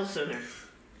 Powell Center.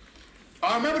 Oh,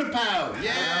 I remember the Powell.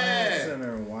 Yeah. Powell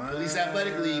Center. Wow. Police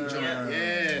Athletic League joint.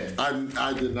 Yeah.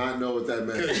 I did not know what that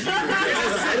meant.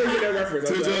 I didn't get that reference.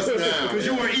 To just now. Because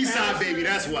you were an East Side baby,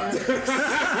 that's why.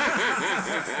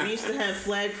 We used to have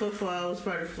flag football. I was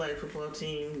part of the flag football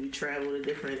team. We traveled to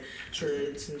different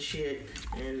hoods and shit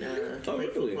and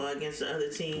played football against the other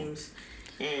teams.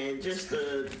 And just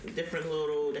the different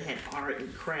little, they had art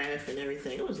and craft and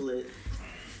everything. It was lit.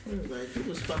 It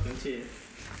was fucking too.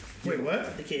 Wait,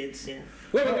 what? The kids, yeah.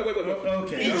 Wait.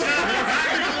 Okay. You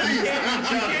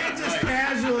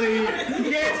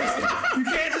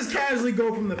can't just casually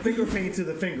go from the finger paint to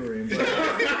the fingering.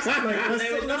 Let's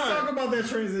talk about that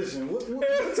transition. What's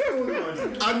going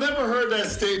on? I've never heard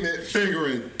that statement,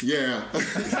 fingering. Yeah. All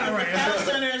right. Powell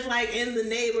Center is like in the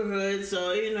neighborhood,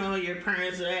 so your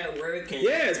parents are at work and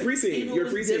it's precinct.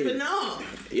 You're precinct. Dipping off.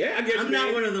 Yeah, I get you. I'm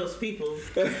not one of those people.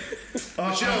 Yeah.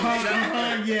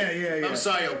 I'm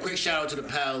sorry, quick shout out to the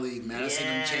Powell League, man. I seen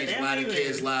them change a lot of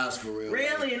kids' lives for real.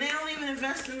 Really? And they don't even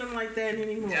invest in them like that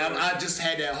anymore. Yeah, I just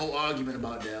had that whole argument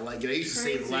about that. Like, they used to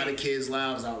save a lot of kids'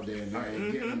 lives out there,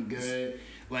 man. Getting them good,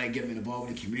 like, getting them involved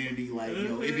in the community. Like,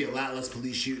 it'd be a lot less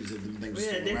police shootings if them things were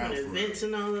still around. Different events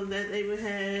and all of that they would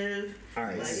have. All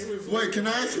right. Wait, can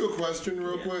I ask you a question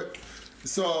real quick?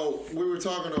 So, we were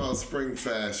talking about spring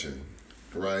fashion,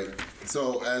 right?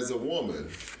 So, as a woman,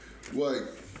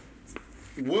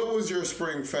 what was your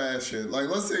spring fashion? Like,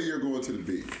 let's say you're going to the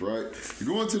beach, right? You're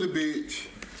going to the beach,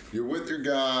 you're with your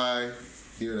guy,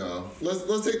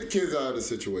 Let's take the kids out of the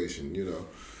situation,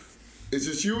 It's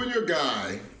just you and your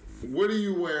guy. What are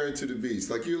you wearing to the beach?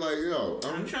 Like, you're like,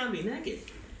 I'm trying to be naked.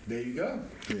 There you go.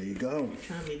 There you go.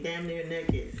 Trying to be damn near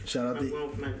naked. Shout out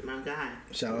to my guy.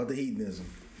 Shout out to hedonism.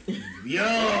 Yo,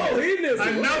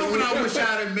 another one I wish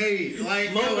I'd have made.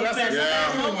 Like,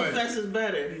 Mocha-fest is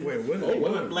better. Wait, what?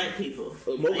 With black people.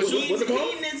 What's it called?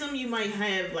 Hedonism, you might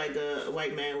have like a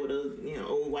white man with a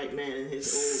old white man and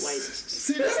his old white.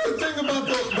 See, that's the thing about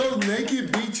those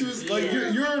naked beaches. Like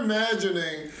you're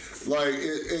imagining, like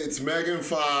it's Megan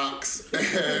Fox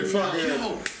and fucking.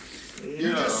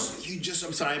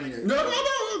 I'm sorry, I mean. No.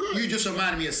 You just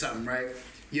reminded me of something, right?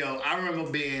 Yo, I remember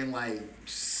being like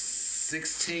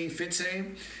 16,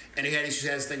 15, and they had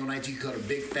this thing on IG called a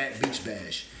Big Fat Beach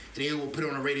Bash. And they would put it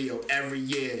on the radio every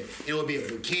year. It would be a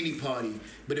bikini party,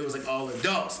 but it was like all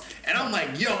adults. And I'm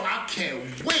like, yo, I can't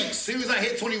wait. As soon as I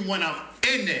hit 21, I'm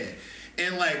in there.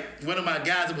 And like one of my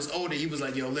guys that was older, he was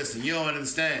like, yo, listen, you don't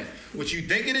understand. What you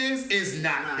think it is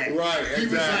not that. Right, he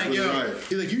exactly, was like, yo, right.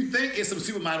 He's like, you think it's some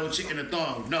supermodel chick in a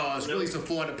thong. No, it's really some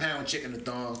 400-pound chick in a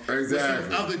thong. Exactly.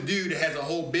 With some other dude that has a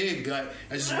whole big gut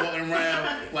and just walking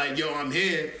around like, yo, I'm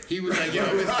here. He was like, yo,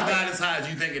 it's not as high as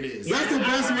you think it is. That's the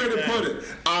best way to put it.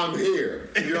 I'm here.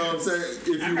 You know what I'm saying? If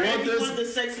you want this. If you want the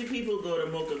sexy people, go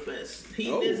to Mocha-fest.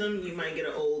 Hedonism, you might get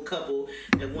an old couple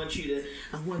that wants you to,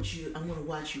 I want to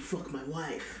watch you fuck my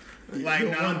wife. Like,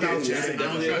 no, I don't trust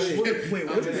you. Wait,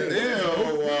 what is it?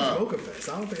 Wow. Mocha-fest.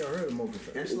 I don't think I heard of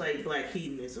Mocha-fest. That's like black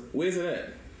hedonism. Where's it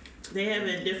at? They have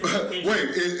it in different locations. Wait,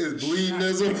 is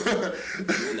bleednism?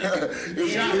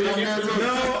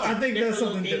 No, I think that's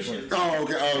something different. Oh,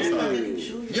 okay. Oh, sorry.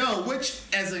 Yo,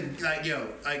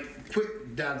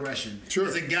 quick digression. Sure.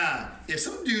 As a guy, if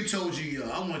some dude told you, yo,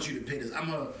 I want you to pay this, I'm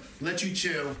gonna let you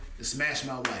chill and smash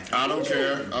my wife. I don't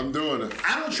care. I'm doing it.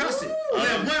 I don't trust it.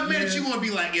 Like, 1 minute you gonna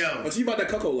be like, yo. What's you about that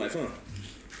cuckold life, huh?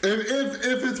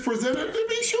 If it's presented to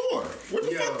me, sure. What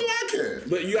the fuck do I care?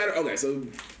 But you gotta, okay, so.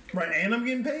 Right, and I'm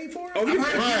getting paid for it? Oh, I've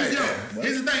heard dudes,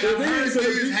 here's the thing. I've heard so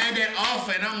dudes had that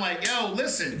offer, and I'm like, yo,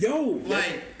 listen.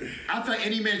 Like, I feel like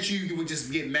any minute you would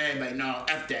just get mad, like, no,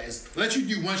 F that. Let you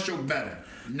do one stroke better.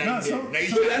 So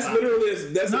that's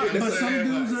literally but some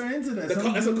dudes are into that.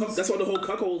 That's why the whole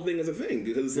cuckold thing is a thing,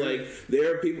 because like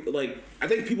there are people, like I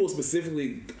think people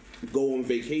specifically go on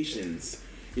vacations,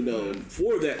 you know,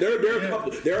 for that.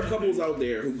 There are couples out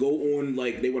there who go on,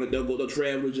 like they'll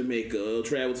travel to Jamaica,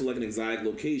 travel to like an exotic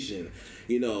location,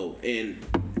 you know, and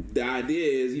the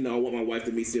idea is, you know, I want my wife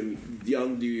to meet some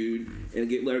young dude and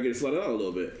let her get slutted out a a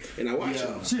little bit, and I watch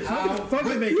it. Shit, fuck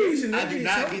the vacation. I do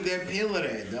not get the appeal of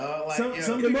that, dog. Like,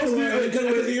 some people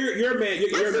you're a man.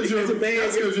 You're a man.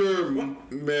 That's because you're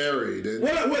married. And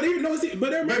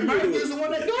But they're married people do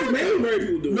it. Many married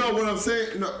people do it. No, what I'm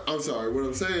saying. No, I'm sorry. What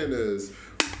I'm saying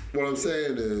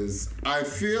is, I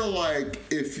feel like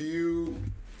if you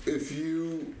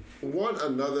want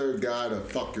another guy to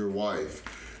fuck your wife,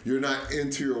 you're not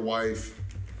into your wife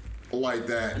like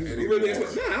that anymore. Really, I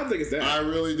don't think it's that. I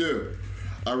really do.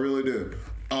 I don't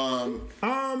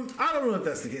know if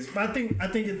that's the case, but I think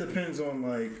it depends on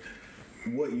like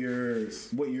what you're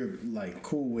like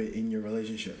cool with in your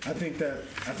relationship. I think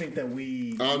that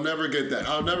we. I'll never get that.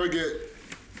 I'll never get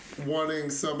wanting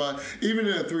somebody, even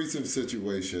in a threesome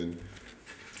situation,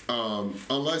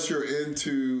 unless you're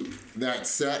into that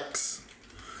sex.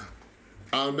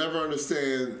 I'll never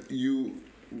understand you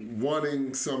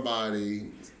wanting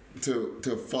somebody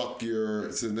to fuck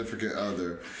your significant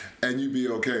other and you be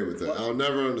okay with that. Well, I'll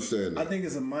never understand that. I think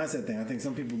it's a mindset thing. I think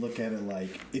some people look at it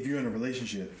like, if you're in a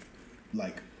relationship,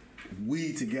 like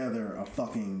we together are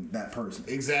fucking that person.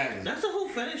 Exactly. That's the whole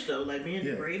fetish though, like being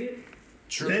degraded.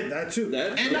 True. That too.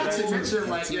 And not to mention,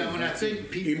 like, when I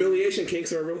think people, humiliation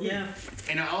kinks are real thing. Yeah.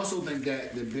 And I also think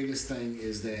that the biggest thing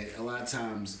is that a lot of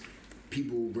times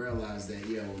people realize that,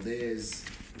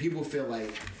 people feel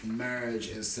like marriage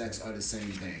and sex are the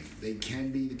same thing. They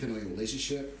can be, depending on your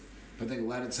relationship. But I think a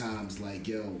lot of times, like,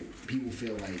 people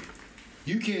feel like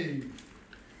you can,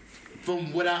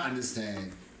 from what I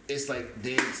understand, it's like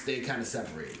they kind of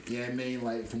separated. You know what I mean?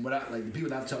 Like, from what the people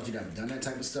that I've talked to that have done that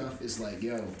type of stuff, it's like,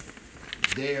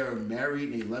 they're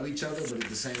married and they love each other, but at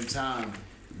the same time,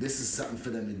 this is something for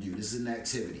them to do. This is an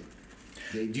activity.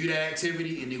 They do that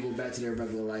activity and they go back to their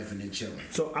regular life and they're chilling.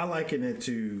 So I liken it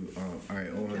to,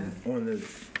 on the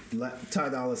Ty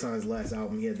Dolla $ign's last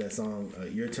album, he had that song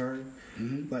 "Your Turn."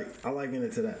 Mm-hmm. Like I liken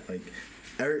it to that.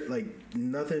 Like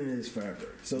nothing is forever.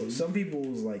 So some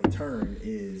people's like turn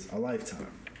is a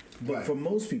lifetime, but for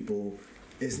most people,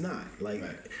 it's not. Like,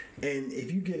 and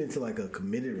if you get into like a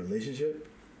committed relationship,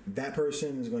 that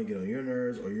person is going to get on your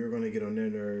nerves, or you're going to get on their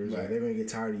nerves, or they're going to get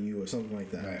tired of you, or something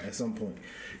like that at some point.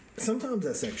 Sometimes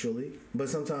that's sexually, but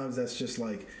sometimes that's just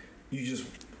like you just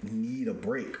need a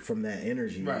break from that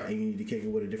energy, right, and you need to kick it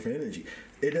with a different energy.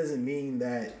 It doesn't mean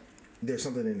that there's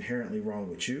something inherently wrong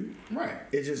with you. Right.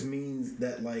 It just means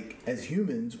that, like, as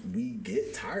humans, we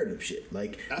get tired of shit.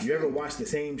 Like, you ever watch the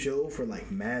same show for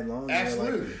like mad long?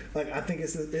 Absolutely. Like I think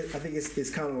it's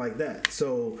kind of like that.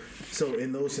 So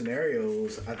in those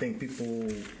scenarios, I think people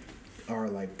are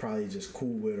like probably just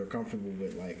cool with or comfortable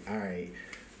with, like, all right,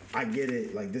 I get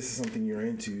it. Like, this is something you're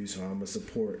into, so I'm gonna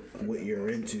support what you're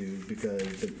into,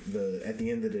 because the at the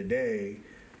end of the day,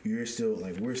 you're still,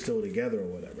 like, we're still together or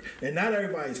whatever. And not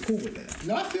everybody's cool with that.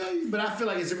 No, I feel you, but I feel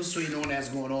like it's different between knowing that's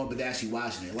going on but actually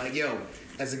watching it. Like, yo,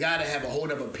 as a guy to have a whole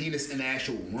other penis in the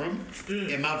actual room,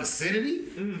 in my vicinity,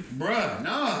 bruh,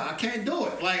 no, I can't do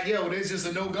it. Like, yo, there's just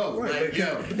a no-go. Right, like,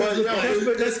 yo. But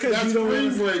that's because you don't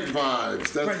spring break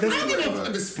vibes. That's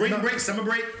The spring break, summer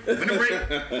break, winter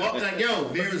break. Well, like, yo,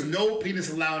 there is no penis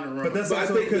allowed in the room. But that's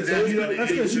also because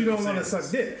you don't want to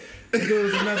suck dick. If there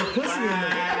was another pussy in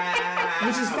there,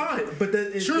 which is fine. But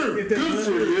if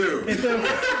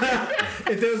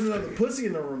there was another pussy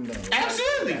in the room, though,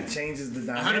 absolutely, that changes the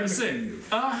dynamic.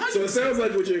 100%. So it sounds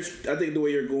like I think the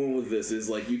way you're going with this is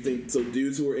like, you think so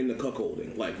dudes who are into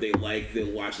cuckolding, like they'll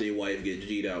watch their wife get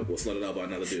G'd out or slutted out by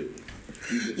another dude.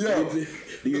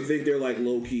 Do you think they're like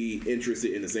low key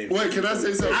interested in the same? Wait, can I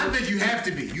say something? I think you have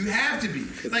to be. You have to be.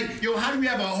 Like, yo, how do you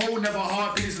have a whole never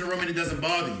hard penis in the room and it doesn't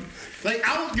bother you? Like,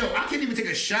 I can't even take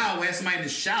a shower, have somebody in the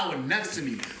shower next to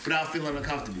me without feeling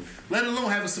uncomfortable. Let alone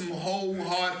having some whole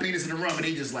hard penis in the room and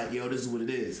they just like, yo, this is what it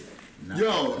is. No.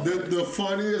 Yo, the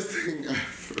funniest thing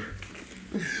ever.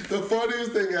 The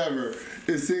funniest thing ever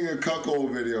is seeing a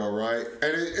cuckold video, right?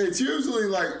 And it's usually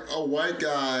like a white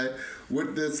guy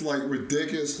with this like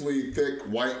ridiculously thick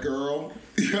white girl.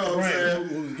 You know what I'm saying?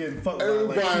 Who's getting fucked by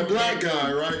a black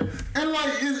guy, right? And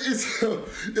like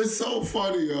it's so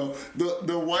funny, yo.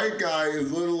 The white guy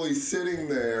is literally sitting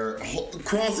there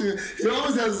crossing. He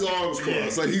always has his arms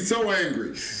crossed, like he's so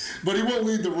angry, but he won't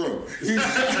leave the room.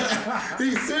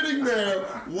 He's sitting there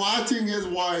watching his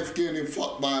wife getting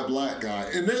fucked by a black guy,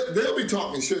 and they'll be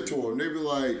talking shit to him. They'll be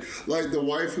like the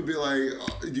wife would be like,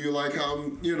 "Do you like how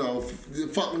I'm,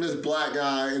 fucking this black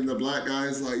guy?" And the black guy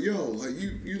is like, "Yo, like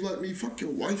you let me fuck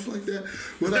your wife like that?"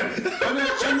 But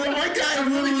and the white guy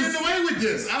really getting away with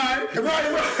this. All right,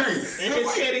 right. And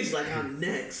his kid, he's like, "I'm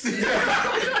next." That's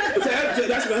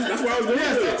why I was going.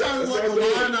 Yeah, sometimes like a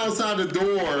line outside the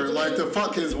door, like to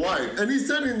fuck his wife, and he's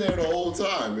sitting there the whole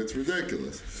time. It's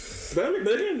ridiculous. But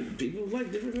again, people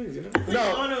like different things, you know.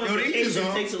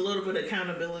 It takes a little bit of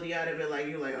accountability out of it. Like,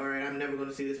 you're like, all right, I'm never going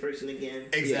to see this person again.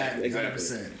 Exactly, yeah,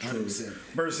 100%.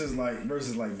 Versus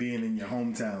like being in your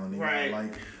hometown, and right?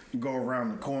 Like, go around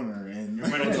the corner and you're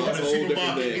right on top of the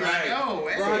supermarket. You're like, oh,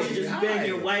 hey, you just bang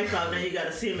your wife out. Now you got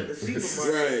to see him at the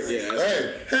supermarket.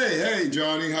 Right? Yeah. Hey,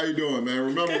 Johnny, how you doing, man?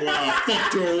 Remember when I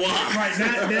fucked your wife?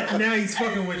 Right now he's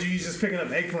fucking with you. He's just picking up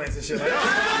eggplants and shit.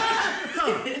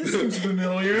 Like, this seems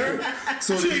familiar.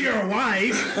 So to your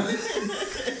wife.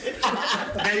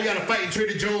 Now you got to fight in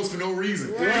Trader Joe's for no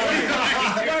reason.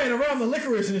 Right, around the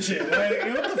licorice and shit. Like,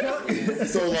 what the fuck?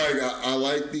 So like, I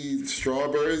like these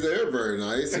strawberries. They're very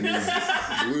nice, and these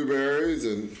blueberries,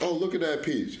 and oh, look at that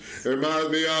peach. It reminds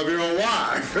me of your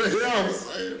wife. You know what I'm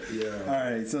saying? Yeah.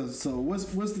 All right. So what's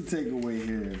the takeaway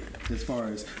here as far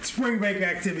as spring break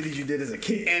activities you did as a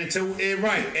kid? And at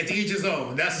the each his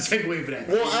own. That's the takeaway for that.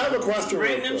 Well, I have a question.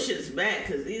 Bring them shits back,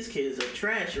 because these kids are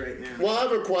trash right now. Well, I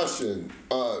have a question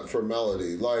for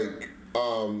Melody. Like,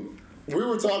 we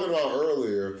were talking about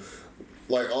earlier,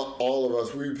 like all of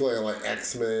us, we be playing like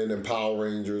X-Men and Power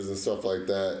Rangers and stuff like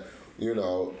that,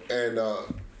 and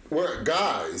we're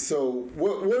guys. So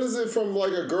what is it from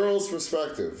like a girl's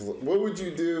perspective? What would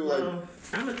you do? Well,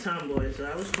 I'm a tomboy, so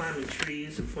I was climbing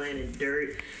trees and playing in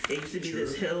dirt. It used to be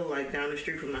this hill like down the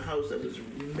street from the house that was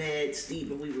mad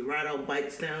steep, and we would ride our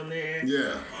bikes down there.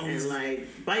 Yeah. And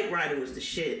like bike riding was the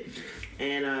shit.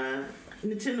 And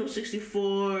Nintendo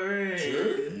 64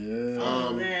 and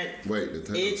all that. Wait,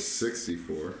 Nintendo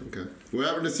 64. Okay. What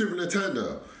happened to Super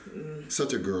Nintendo?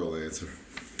 Such a girl answer.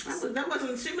 That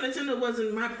wasn't Super Nintendo.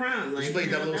 Wasn't my prime. Like, you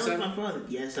played 007? That was my father.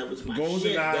 Yes, that was my Golden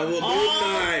shit. Eye.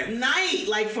 All night,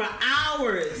 like for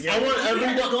hours. Yeah, I want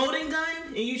everyone. Golden gun,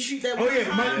 and you shoot that. Oh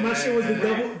yeah, my shit was the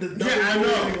double.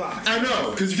 Yeah, I know,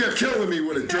 because you kept killing me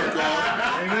with a jerk off.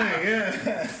 Yeah.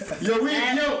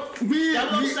 We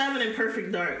 007 and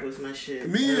Perfect Dark was my shit.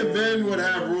 Me and Ben would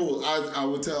have rules. I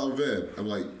would tell Ben, I'm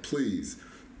like, please,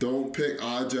 don't pick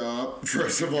Odd Job,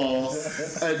 first of all,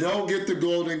 and don't get the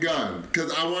golden gun,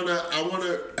 because I wanna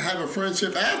have a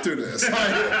friendship after this.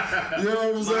 Like, you know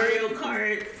what I'm saying? Mario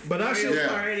Kart, but Mario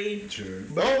Party. True.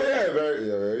 But,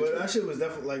 very but true. that shit was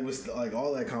definitely like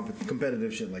all that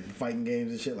competitive shit, like fighting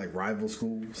games and shit, like rival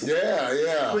schools.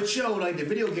 Yeah. But yo, like the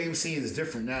video game scene is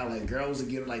different now. Like girls are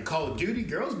getting like Call of Duty.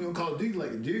 Girls be on Call of Duty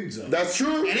like the dudes are. That's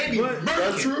true. And they be murking.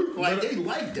 That's true. Like they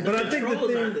like that. But I think the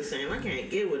Controls thing, aren't the same. I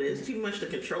can't get with it. It's too much to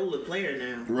control the player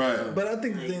now. Right. But I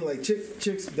think the thing, like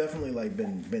chicks definitely like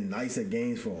been nice at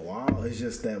games for a while. It's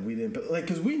just that we didn't like,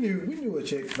 because we knew a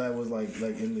chick that was like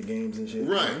in the games and shit.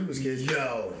 Right. When we was kids.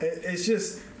 Yo. It's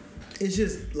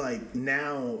just like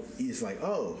now it's like,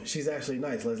 oh, she's actually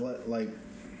nice. Let's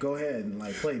go ahead and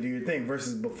like do your thing,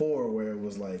 versus before where it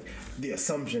was like the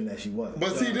assumption that she was.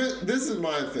 But see, this is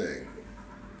my thing,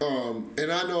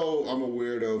 and I know I'm a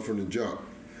weirdo from the jump.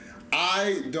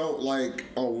 I don't like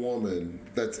a woman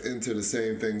that's into the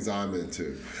same things I'm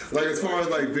into. Like as far as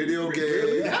like video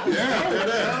games, video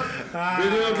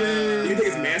games. Do you think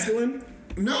it's masculine?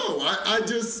 No, I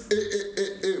just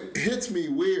it hits me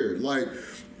weird. Like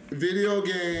video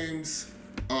games,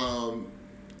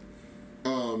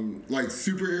 like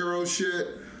superhero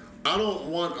shit. I don't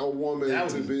want a woman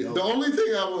to be. The only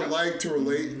thing I would like to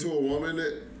relate to a woman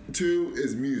to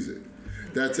is music.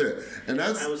 That's it, and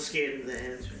that's. I was scared of the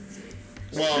answer.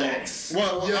 Well, I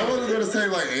wasn't gonna say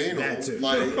like anal. That too.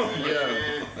 Like,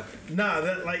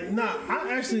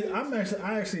 I actually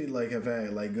like have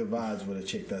had like good vibes with a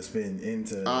chick that's been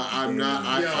into. I'm not.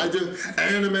 I just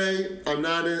anime. I'm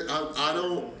not in. I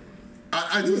don't.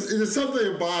 I just there's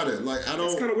something about it. Like I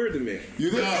don't. It's kind of weird to me.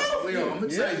 You think so? Yo, I'm gonna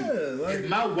tell you. Like, if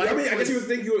my wife I mean, I guess you would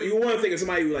think you want to think of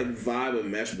somebody you like vibe and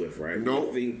mesh with, right? Nope.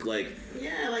 You think like.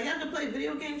 Yeah, like I could play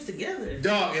video games together.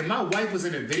 Dog, if my wife was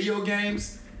into video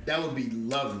games, that would be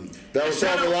lovely. That would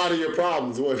solve a lot of your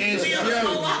problems, wouldn't And it? Be on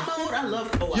co-op mode. I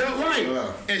love co-op. Yo, right.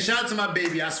 Yeah. And shout out to my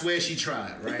baby. I swear she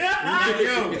tried, right?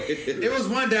 Yo, it was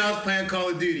one day I was playing Call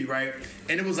of Duty, right?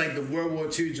 And it was like the World War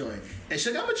II joint. And she's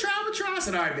like, I'm gonna try. I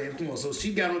said, all right, babe, come on. So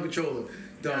she got on the controller.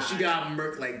 Dog, she got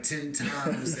murked like 10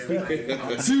 times. And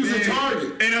like, She was a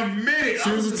target. In a minute.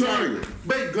 She was a just like- target.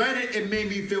 But granted, it made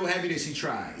me feel happy that she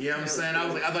tried. You know what I'm saying?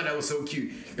 I thought that was so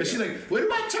cute. But she's like, what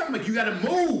about turn? I'm like, you gotta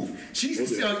move.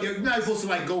 You're not supposed to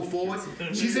like go forward.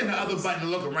 She's hitting the other button to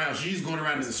look around. She's going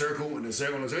around in a circle,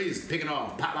 He's picking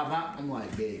off. Pop, pop, pop. I'm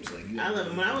like, babe. Like, I love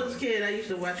it. When I was a kid, I used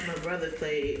to watch my brother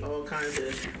play all kinds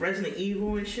of Resident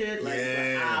Evil and shit, like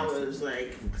for hours.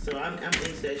 Like, so I'm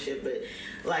into that shit. But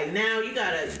like now,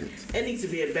 it needs to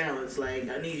be a balance. Like,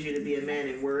 I need you to be a man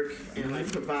and work and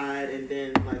like provide, and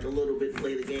then like a little bit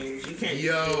play the games. You can't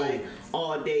just be like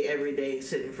all day, every day,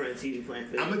 sit in front of TV playing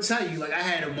film. I'm gonna tell you, like I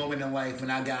had a moment in life when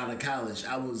I got out of college.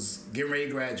 I was getting ready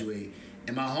to graduate,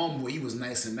 and my homeboy, he was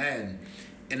nice and Madden.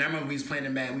 And I remember we was playing the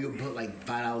Madden. We would put like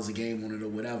 $5 a game on it or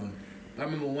whatever. But I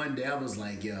remember one day I was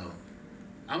like, yo,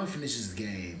 I'm gonna finish this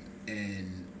game,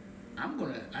 and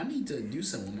I need to do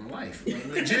something with my life. Like,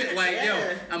 legit, like,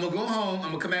 yo, I'm gonna go home,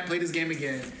 I'm gonna come back and play this game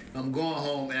again. I'm going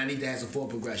home and I need to have some forward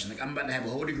progression. Like, I'm about to have a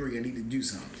whole degree, I need to do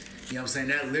something. You know what I'm saying?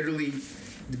 That literally,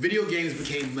 the video games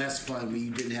became less fun when you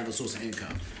didn't have a source of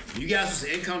income. When you got a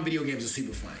source of income, video games are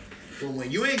super fun. But when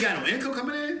you ain't got no income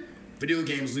coming in, video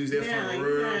games lose their fun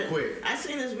real quick. I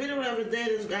seen this video the other day.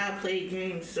 This guy played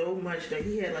games so much that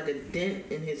he had like a dent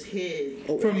in his head.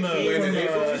 From the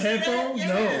headphones? Yeah.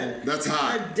 No. That's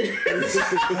hot. He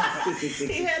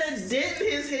had a dent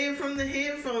in his head from the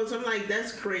headphones. I'm like,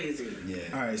 that's crazy. Yeah.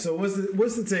 All right. So what's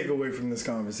the takeaway from this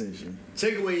conversation?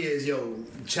 Takeaway is, yo,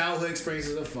 childhood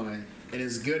experiences are fun. And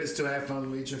it's good to still have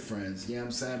fun with your friends. You know what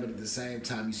I'm saying? But at the same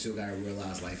time, you still gotta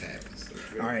realize life happens.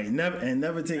 All right.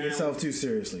 Never take yourself too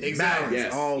seriously. Exactly.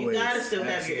 Balance, always. You gotta still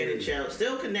have your inner child.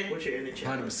 Still connect with your inner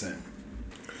child. 100%.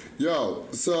 Yo,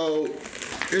 so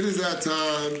it is that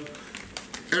time.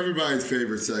 Everybody's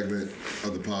favorite segment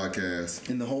of the podcast.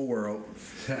 In the whole world.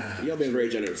 Y'all been very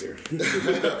generous here.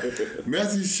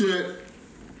 Messy shit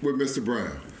with Mr.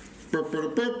 Brown. We gotta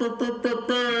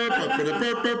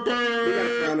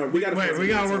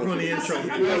work on the intro. We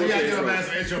gotta do a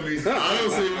some intro music. I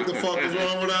don't see what the fuck is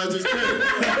wrong with what I just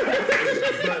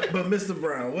did. But Mr.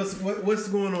 Brown, what's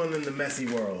going on in the messy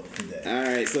world today? All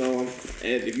right, so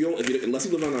unless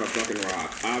you live on a fucking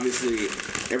rock, obviously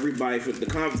everybody for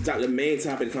the main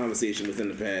topic of conversation within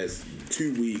the past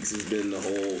 2 weeks has been the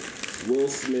whole Will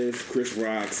Smith, Chris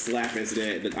Rock slap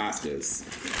incident at the Oscars.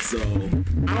 So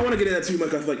I don't want to get into that too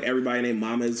much. I feel like everybody named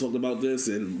Mama has talked about this,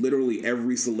 and literally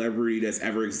every celebrity that's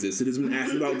ever existed has been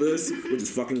asked about this, which is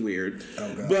fucking weird.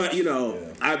 Oh, but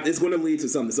it's going to lead to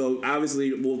something. So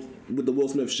obviously, with the Will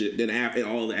Smith shit, then and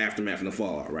all the aftermath and the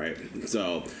fallout, right?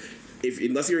 So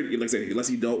unless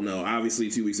you don't know, obviously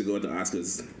 2 weeks ago at the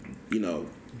Oscars,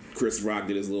 Chris Rock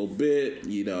did his little bit,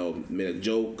 made a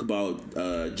joke about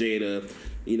Jada,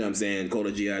 what I'm saying, called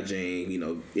her G.I.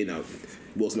 Jane,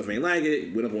 Will Smith ain't like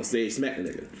it, went up on stage, smacked the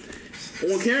nigga.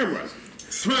 On camera.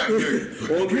 Smack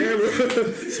nigga. On camera.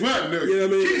 Smack nigga. You know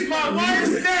what I mean? Keep my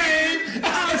wife's name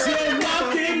out your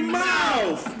fucking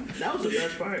mouth. That was the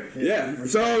best part. Yeah.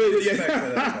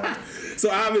 So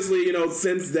obviously,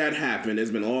 since that happened,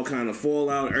 there's been all kind of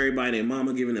fallout. Everybody and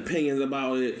Mama giving opinions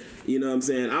about it. You know what I'm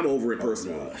saying? I'm over it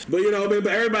personally. But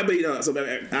everybody, so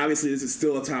obviously this is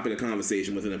still a topic of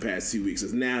conversation within the past 2 weeks.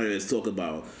 Now there's talk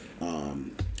about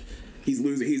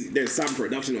there's stopping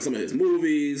production on some of his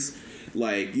movies.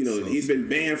 He's been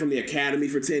banned from the Academy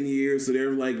for 10 years. So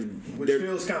which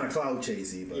feels kind of cloud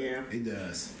chasey, but yeah, it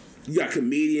does. You got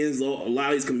comedians. A lot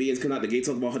of these comedians come out the gate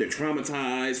talk about how they're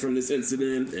traumatized from this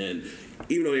incident, and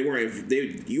even though you weren't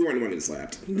the one getting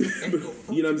slapped. You know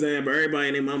what I'm saying? But everybody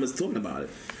and their mama's talking about it.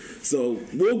 So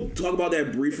we'll talk about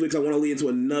that briefly because I want to lead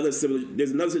into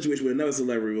there's another situation with another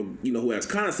celebrity, who has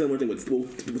kind of similar thing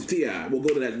with T.I. We'll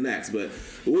go to that next. But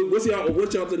what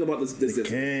y'all think about this?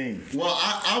 King. Well,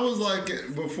 I was like,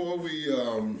 before we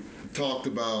talked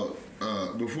about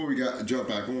before we jump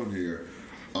back on here.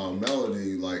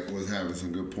 Melody was having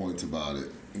some good points about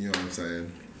it. You know what I'm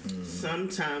saying?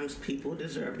 Sometimes people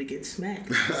deserve to get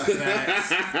smacked.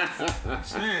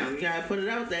 Sam, you gotta put it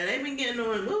out there. They've been getting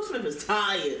on. Will Smith is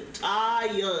tired.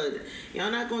 Y'all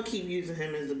not gonna keep using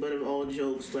him as the butt of all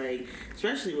jokes,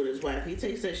 especially with his wife. He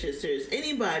takes that shit serious.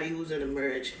 Anybody who's in a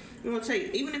marriage,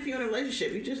 even if you're in a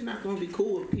relationship, you're just not gonna be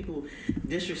cool with people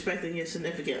disrespecting your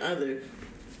significant other.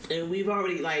 And we've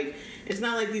already, it's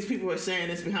not like these people are saying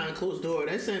this behind closed door.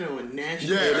 They're saying it on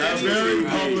national TV. Yeah, that's very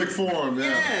public forum,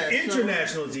 yeah.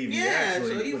 International TV, yeah,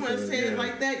 actually. So you want to say it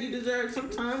like that, you deserve,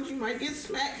 sometimes you might get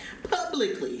smacked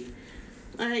publicly.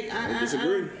 I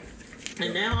disagree.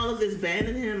 And now all of this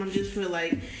banning him, I just feel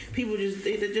like people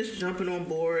they're just jumping on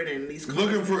board and these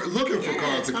looking for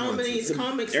consequences.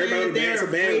 Comics saying they're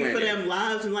afraid for them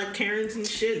lives and Karens and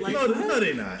shit. No,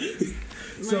 they're not.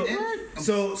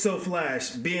 So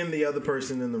Flash, being the other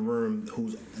person in the room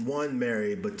who's one,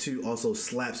 married, but two, also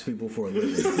slaps people for a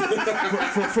living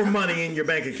for money in your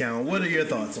bank account. What are your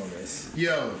thoughts on this?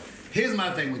 Yo, here's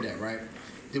my thing with that, right?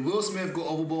 Did Will Smith go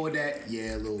overboard with that?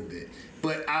 Yeah, a little bit.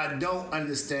 But I don't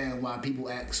understand why people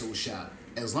act so shocked.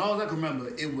 As long as I can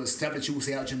remember, it was stuff that you would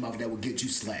say out your mouth that would get you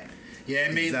slapped. You know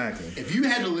what I mean? Exactly. If you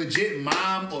had a legit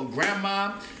mom or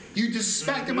grandma, you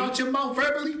disrespect them out your mouth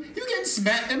verbally, you get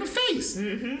smacked in the face.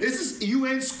 Mm-hmm. This is you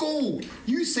in school.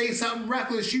 You say something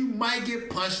reckless, you might get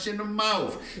punched in the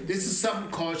mouth. This is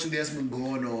something culturally that's been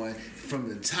going on from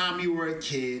the time you were a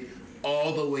kid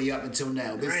all the way up until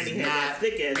now. This Granny is not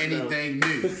anything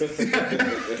new.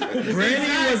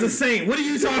 Granny was a saint. What are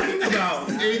you talking about?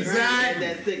 Exactly.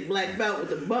 That thick black belt with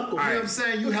the buckle. You know what I'm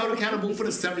saying? You held accountable for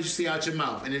the stuff that you see out your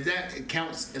mouth. And if that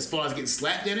counts as far as getting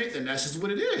slapped in it, then that's just what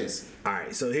it is. All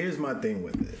right, so here's my thing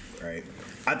with it, right?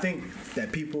 I think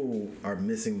that people are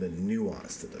missing the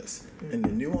nuance to this. And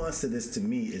the nuance to this, to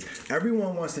me, is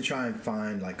everyone wants to try and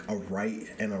find a right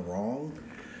and a wrong.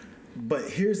 But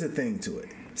here's the thing to it.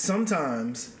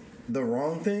 Sometimes the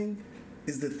wrong thing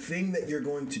is the thing that you're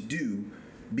going to do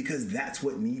because that's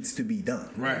what needs to be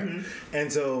done. Right. Mm-hmm.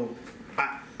 And so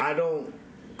I don't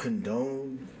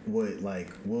condone what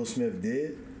Will Smith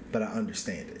did, but I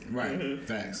understand it. Right. Mm-hmm.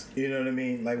 Facts. You know what I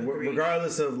mean?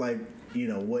 Regardless of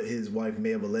what his wife may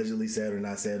have allegedly said or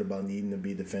not said about needing to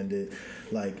be defended.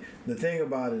 The thing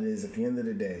about it is, at the end of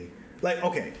the day,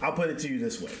 okay, I'll put it to you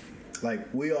this way.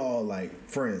 We all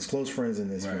friends, close friends in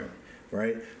this room.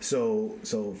 Right? So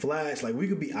Flash, we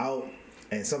could be out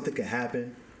and something could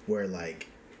happen where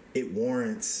it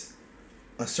warrants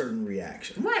a certain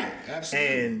reaction. Right.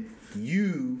 Absolutely. And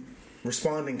you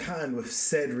respond in kind with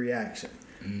said reaction.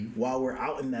 Mm-hmm. While we're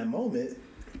out in that moment,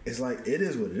 it's it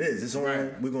is what it is. It's on.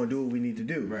 Right. We're gonna do what we need to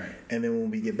do. Right. And then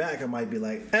when we get back, I might be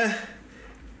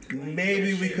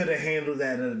maybe we could have handled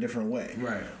that in a different way.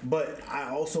 Right. But I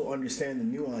also understand the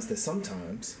nuance that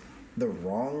sometimes the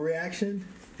wrong reaction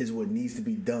is what needs to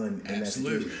be done in that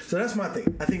situation. So that's my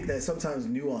thing. I think that sometimes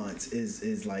nuance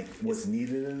is like what's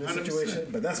needed in this 100%. Situation.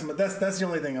 But that's the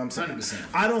only thing I'm saying. 100%.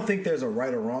 I don't think there's a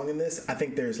right or wrong in this. I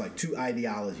think there's like two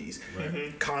ideologies. Right.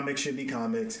 Mm-hmm. Comics should be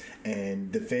comics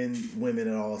and defend women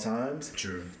at all times.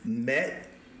 Sure.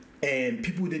 And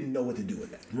people didn't know what to do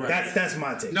with that. Right. That's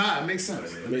my take. Nah, it makes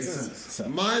sense. It makes sense. So.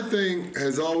 My thing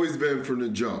has always been from the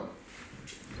jump.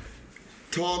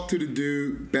 Talk to the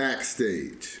dude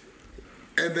backstage.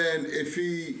 And then if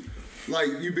he, like,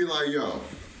 you'd be like, yo,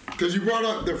 because you brought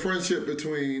up the friendship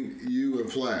between you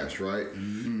and Flash, right?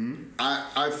 Mm-hmm.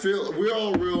 I feel we're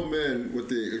all real men with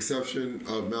the exception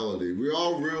of Melody. We're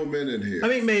all real men in here. I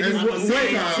mean, maybe.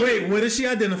 Wait, what does she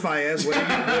identify as? What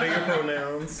are your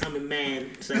pronouns? I'm a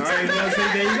man. So. All right,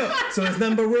 there you go. So it's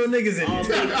nothing but real niggas in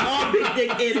here. All big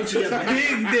dick energy.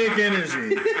 Big dick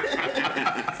energy.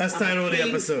 That's the title of the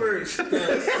episode.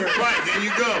 Right, there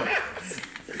you go.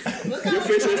 Your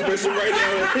facial expression right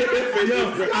now.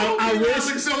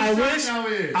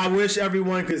 I wish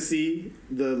everyone could see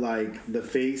the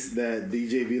face that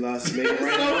DJ Vilas is making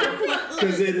right now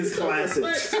because it is classic.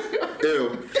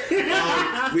 Ew.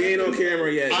 We ain't on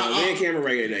camera yet. We ain't camera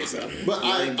right today, so. But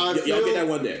y'all get that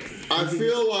one day. I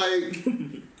feel like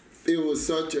it was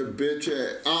such a bitch.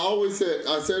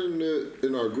 I said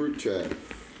in our group chat,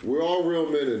 we're all real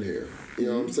men in here. You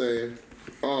know what I'm saying?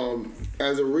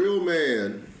 As a real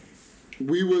man,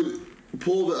 we would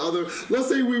pull the other. Let's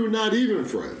say we were not even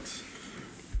friends.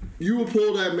 You would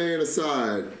pull that man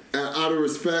aside out of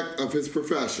respect of his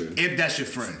profession. If that's your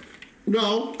friend.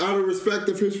 No, out of respect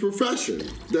of his profession.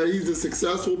 That he's a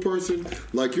successful person,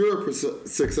 like you're a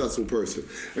successful person.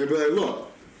 And be like,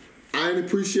 look, I didn't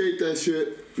appreciate that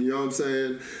shit. You know what I'm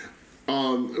saying?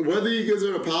 Whether he gives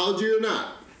an apology or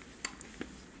not,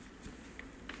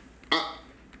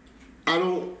 I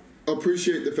don't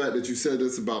appreciate the fact that you said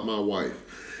this about my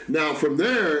wife. Now, from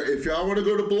there, if y'all want to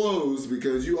go to blows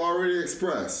because you already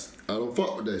expressed, I don't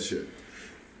fuck with that shit.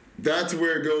 That's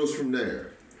where it goes from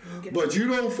there. But you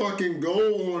don't fucking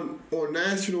go on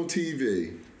national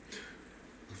TV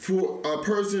for a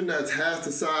person that's half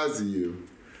the size of you,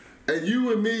 and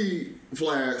you and me,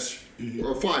 Flash,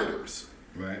 are fighters.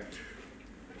 Right.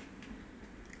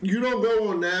 You don't go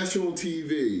on national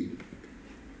TV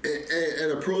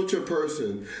and approach a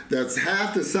person that's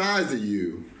half the size of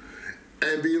you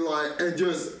and be like, and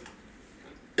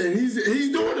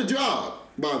he's doing a job,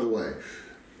 by the way.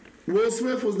 Will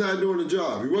Smith was not doing a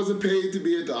job. He wasn't paid to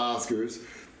be at the Oscars.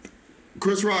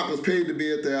 Chris Rock was paid to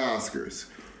be at the Oscars.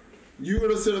 You're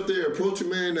going to sit up there and approach a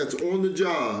man that's on the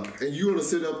job, and you're going to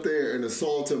sit up there and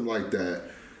assault him like that.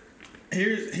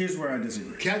 Here's where I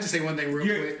disagree. Can I just say one thing real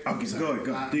quick? Okay, go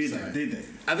ahead. Do you think?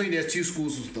 I think there's two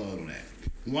schools of thought on that.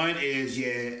 One is,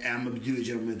 I'm going to do the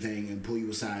gentleman thing and pull you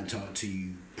aside and talk to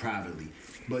you privately.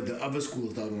 But the other school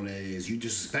of thought on that is you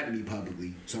disrespected me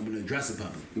publicly, so I'm going to address it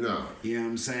publicly. No. You know what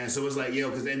I'm saying? So it's like,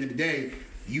 because at the end of the day,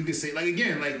 you can say,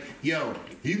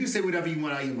 you can say whatever you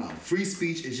want out of your mouth. Free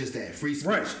speech is just that, free speech.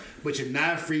 Right. But you're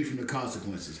not free from the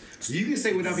consequences. So you can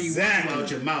say whatever you want out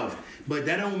your mouth, but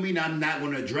that don't mean I'm not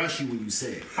going to address you when you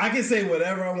say it. I can say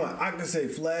whatever I want. I can say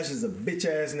Flash is a bitch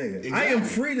ass nigga. Exactly. I am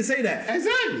free to say that.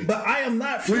 Exactly. But I am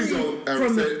not free I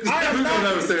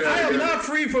am not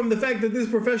free from the fact that this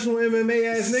professional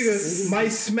MMA ass nigga might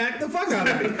smack the fuck out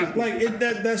of me.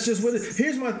 That's just what it is.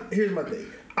 Here's my thing.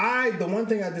 The one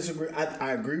thing I disagree,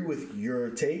 I agree with your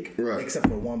take, right, except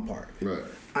for one part. Right.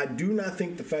 I do not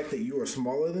think the fact that you are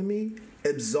smaller than me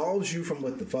absolves you from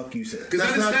what the fuck you said. Because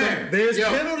there's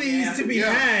penalties to be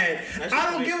had.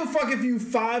 I don't give a fuck if you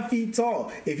 5 feet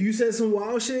tall. If you said some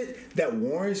wild shit that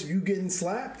warrants you getting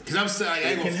slapped, because I'm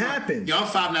saying it can happen. Y'all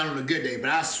 5'9" on a good day,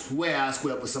 but I swear I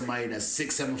square up with somebody that's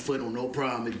 6-7 foot on no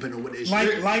problem, depending on what they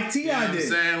shit. Like T.I.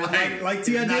 did. Like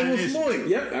T.I. did with Floyd.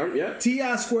 Yep.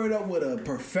 T.I. squared up with a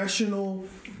professional.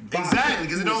 Exactly,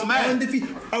 because it don't matter.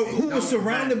 Who was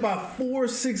surrounded by 4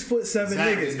 6'7"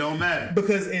 niggas. It don't matter.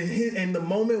 Because in the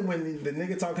moment when the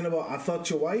nigga talking about I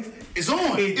fucked your wife, it's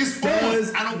on. It's on.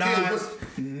 I don't care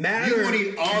what matter. You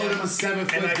need all of them 7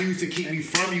 foot dudes to keep me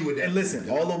from you with that. And listen,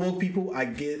 all the woke people, I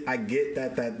get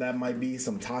that might be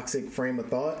some toxic frame of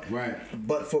thought. Right.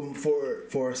 But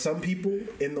for some people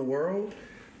in the world,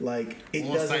 like it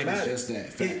doesn't matter. Just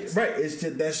that. Right. It's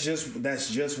just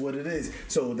that's just what it is.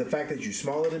 So the fact that you're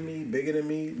smaller than me, bigger than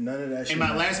me, none of that shit. And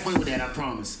my last point with that, I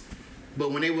promise.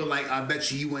 But when they were like, I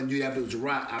bet you wouldn't do that if it was a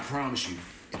Rock, I promise you.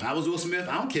 If I was Will Smith,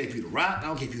 I don't care if you're the Rock, I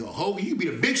don't care if you're a Hogan, you can be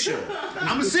the Big Show.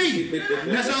 I'm gonna see you.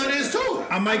 That's all it is too.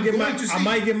 I might get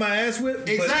my ass whipped.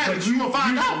 Exactly. But you gonna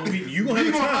find out. You gonna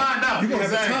have a time. You gonna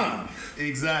have a time.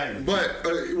 Exactly. But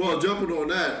jumping on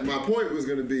that, my point was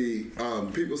going to be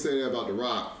people say that about The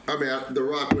Rock. I mean, The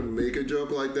Rock wouldn't make a joke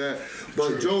like that,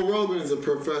 but Joe Rogan is a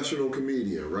professional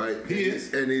comedian, right? He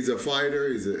is, and he's a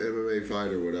fighter. He's an MMA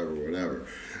fighter, whatever.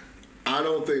 I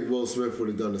don't think Will Smith would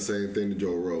have done the same thing to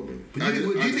Joe Rogan. Do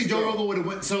you think Joe Rogan would have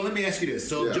went? So let me ask you this.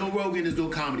 So Joe Rogan is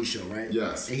doing a comedy show, right?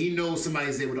 Yes. And he knows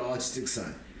somebody's there with an autistic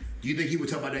son. Do you think he would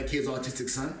talk about that kid's autistic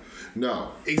son?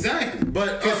 No. Exactly.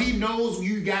 But because he knows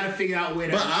you got to figure out where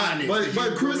that line is.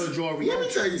 But Chris, let me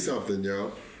tell you something,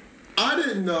 yo. I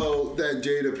didn't know that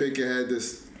Jada Pinkett had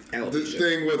this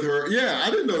thing with her. Yeah, I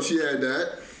didn't know she had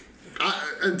that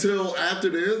until after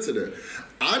the incident.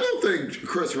 I don't think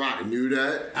Chris Rock knew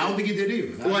that. I don't think he did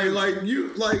either.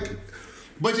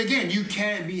 But again, you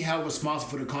can't be held responsible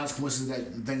for the consequences of that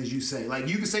things you say. Like,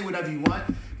 you can say whatever you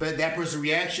want, but that person's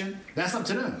reaction, that's up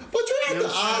to them. But you're at the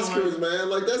Oscars, man.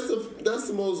 Like, that's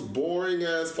the most boring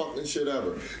ass fucking shit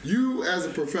ever. You, as a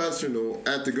professional,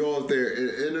 have to go out there and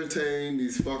entertain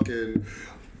these fucking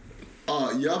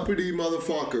yuppity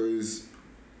motherfuckers.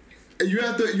 And you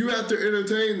have to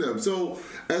entertain them. So,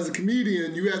 as a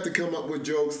comedian, you have to come up with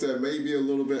jokes that may be a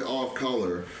little bit off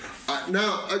color. I'm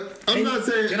not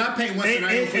saying. Can I paint one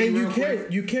scenario for you?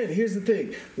 And you can. Here's the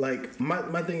thing. Like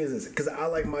my thing is this, because I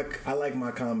like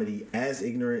my comedy as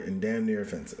ignorant and damn near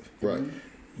offensive. Right.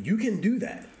 You can do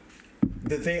that.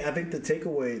 The thing I think the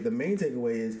main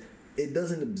takeaway is it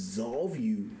doesn't absolve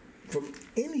you from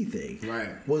anything.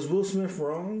 Right. Was Will Smith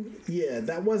wrong? Yeah,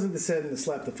 that wasn't the setting to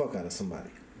slap the fuck out of somebody.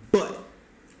 But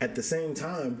at the same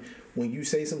time, when you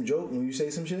say some joke, when you say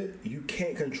some shit, you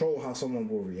can't control how someone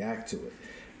will react to it.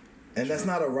 And that's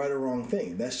not a right or wrong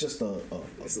thing. That's just a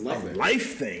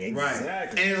life thing. Exactly.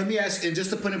 Right. And let me ask, and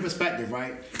just to put in perspective,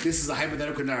 right? This is a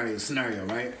hypothetical scenario,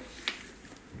 right?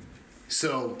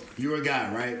 So you're a guy,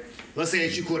 right? Let's say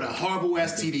that you caught a horrible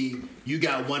STD. You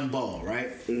got one ball, right?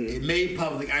 Mm-hmm. It made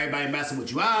public, everybody messing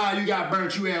with you. You got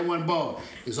burnt. You had one ball.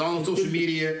 It's all on social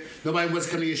media. Nobody wants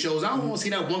to come to your shows. I don't want to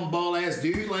see that one ball ass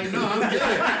dude. Like, no, I'm good. Like, yo,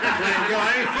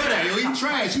 I ain't for that. Yo, he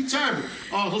trash. He terrible.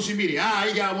 On social media.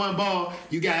 You got one ball.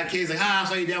 You got kids like, I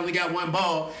saw you dad only got one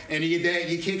ball. And then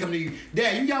your kid come to you,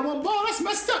 Dad, you got one ball? That's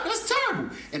messed up. That's terrible.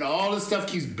 And all this stuff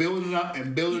keeps building up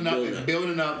and building up and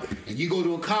building up. And you go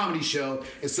to a comedy show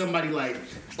and somebody like,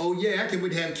 oh yeah, I can't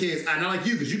wait to have kids. Not like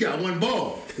you, because you got one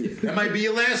ball. That might be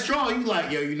your last straw. You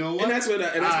like, yo, you know what? And that's the way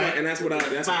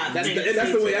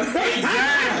I'm.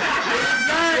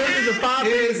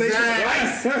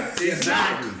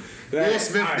 Exactly. Will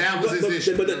Smith, that was his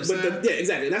issue. But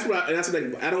exactly. And that's what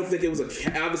I don't think it was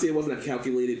obviously it wasn't a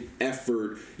calculated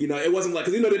effort. You know, it wasn't like,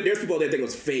 because there's people that think it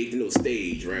was fake and it was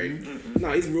staged, right? Mm-hmm.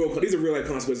 No, these are real life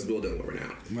consequences we're dealing with right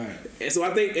now. Right. And so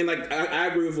I think, and like I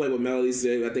agree with like what Melody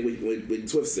said. I think when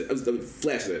Swift said,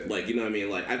 Flash said, like, you know what I mean?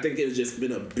 Like, I think it's just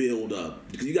been a build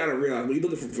up, because you got to realize when you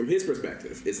look at it from his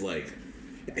perspective, it's like,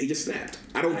 he just snapped.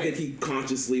 I don't think he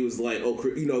consciously was like,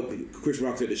 Chris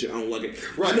Rock said this shit, I don't like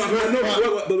it. Right. I know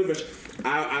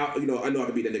I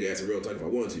could beat that nigga ass in real time if I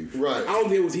wanted to. Right. I don't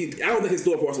think his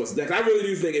thought process was that. I really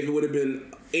do think if it would have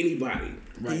been anybody,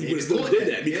 right, he would have still did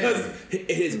that, because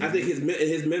I think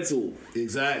his mental.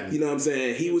 Exactly. You know what I'm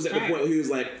saying? He was at the point where he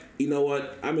was like, you know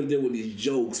what? I've been dealing with these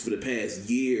jokes for the past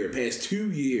 2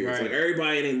 years. Right. Like,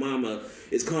 everybody and their mama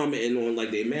is commenting on like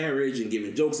their marriage and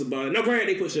giving jokes about it. Now, granted,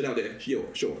 they put shit out there, sure.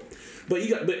 But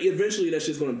eventually that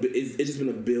shit's gonna. It's just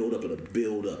gonna build up,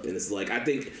 and it's like, I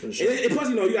think. Sure. And plus,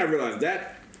 you gotta realize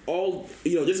that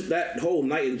just that whole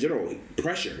night in general,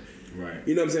 pressure. Right.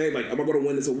 You know what I'm saying? Like, am I going to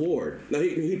win this award? No,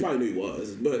 he probably knew he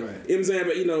was, but you know what I'm saying.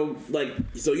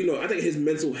 But I think his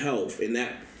mental health in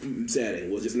that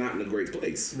setting was just not in a great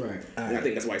place. Right. And I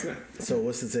think that's why it's not. So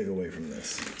what's the takeaway from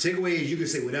this? Takeaway is you can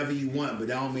say whatever you want, but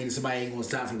that don't mean somebody ain't gonna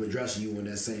stop from addressing you on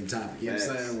that same topic. You know what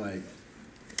I'm saying? Like,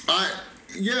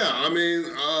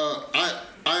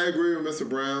 I agree with Mr.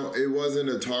 Brown. It wasn't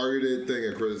a targeted thing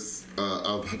at Chris. I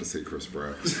was about to say Chris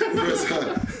Brown,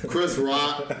 Chris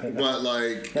Rock, but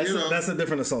like, that's a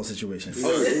different assault situation.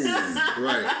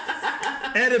 Right.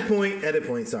 Edit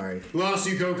point. Sorry.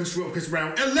 Lawsuit go Chris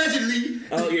Brown allegedly.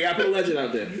 Oh yeah, I put a legend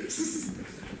out there.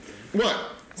 What?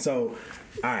 So,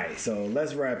 all right. So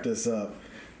let's wrap this up.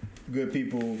 Good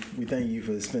people, we thank you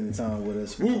for spending time with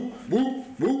us. Woo, woo,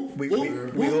 woo, we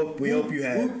hope you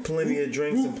had plenty of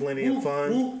drinks and plenty of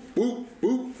fun.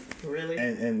 Really?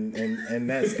 And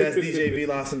that's DJ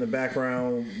Velos in the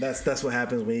background. That's what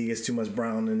happens when he gets too much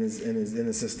brown in his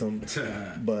system.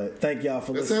 But thank y'all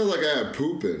for listening. It sounds like I have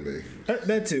poop in me.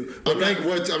 That too. I'm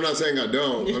not saying I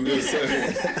don't. I'm just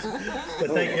saying.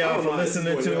 But thank y'all for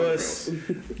listening to us.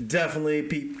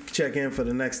 Definitely check in for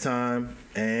the next time,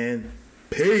 and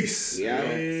peace.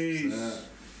 Yeah.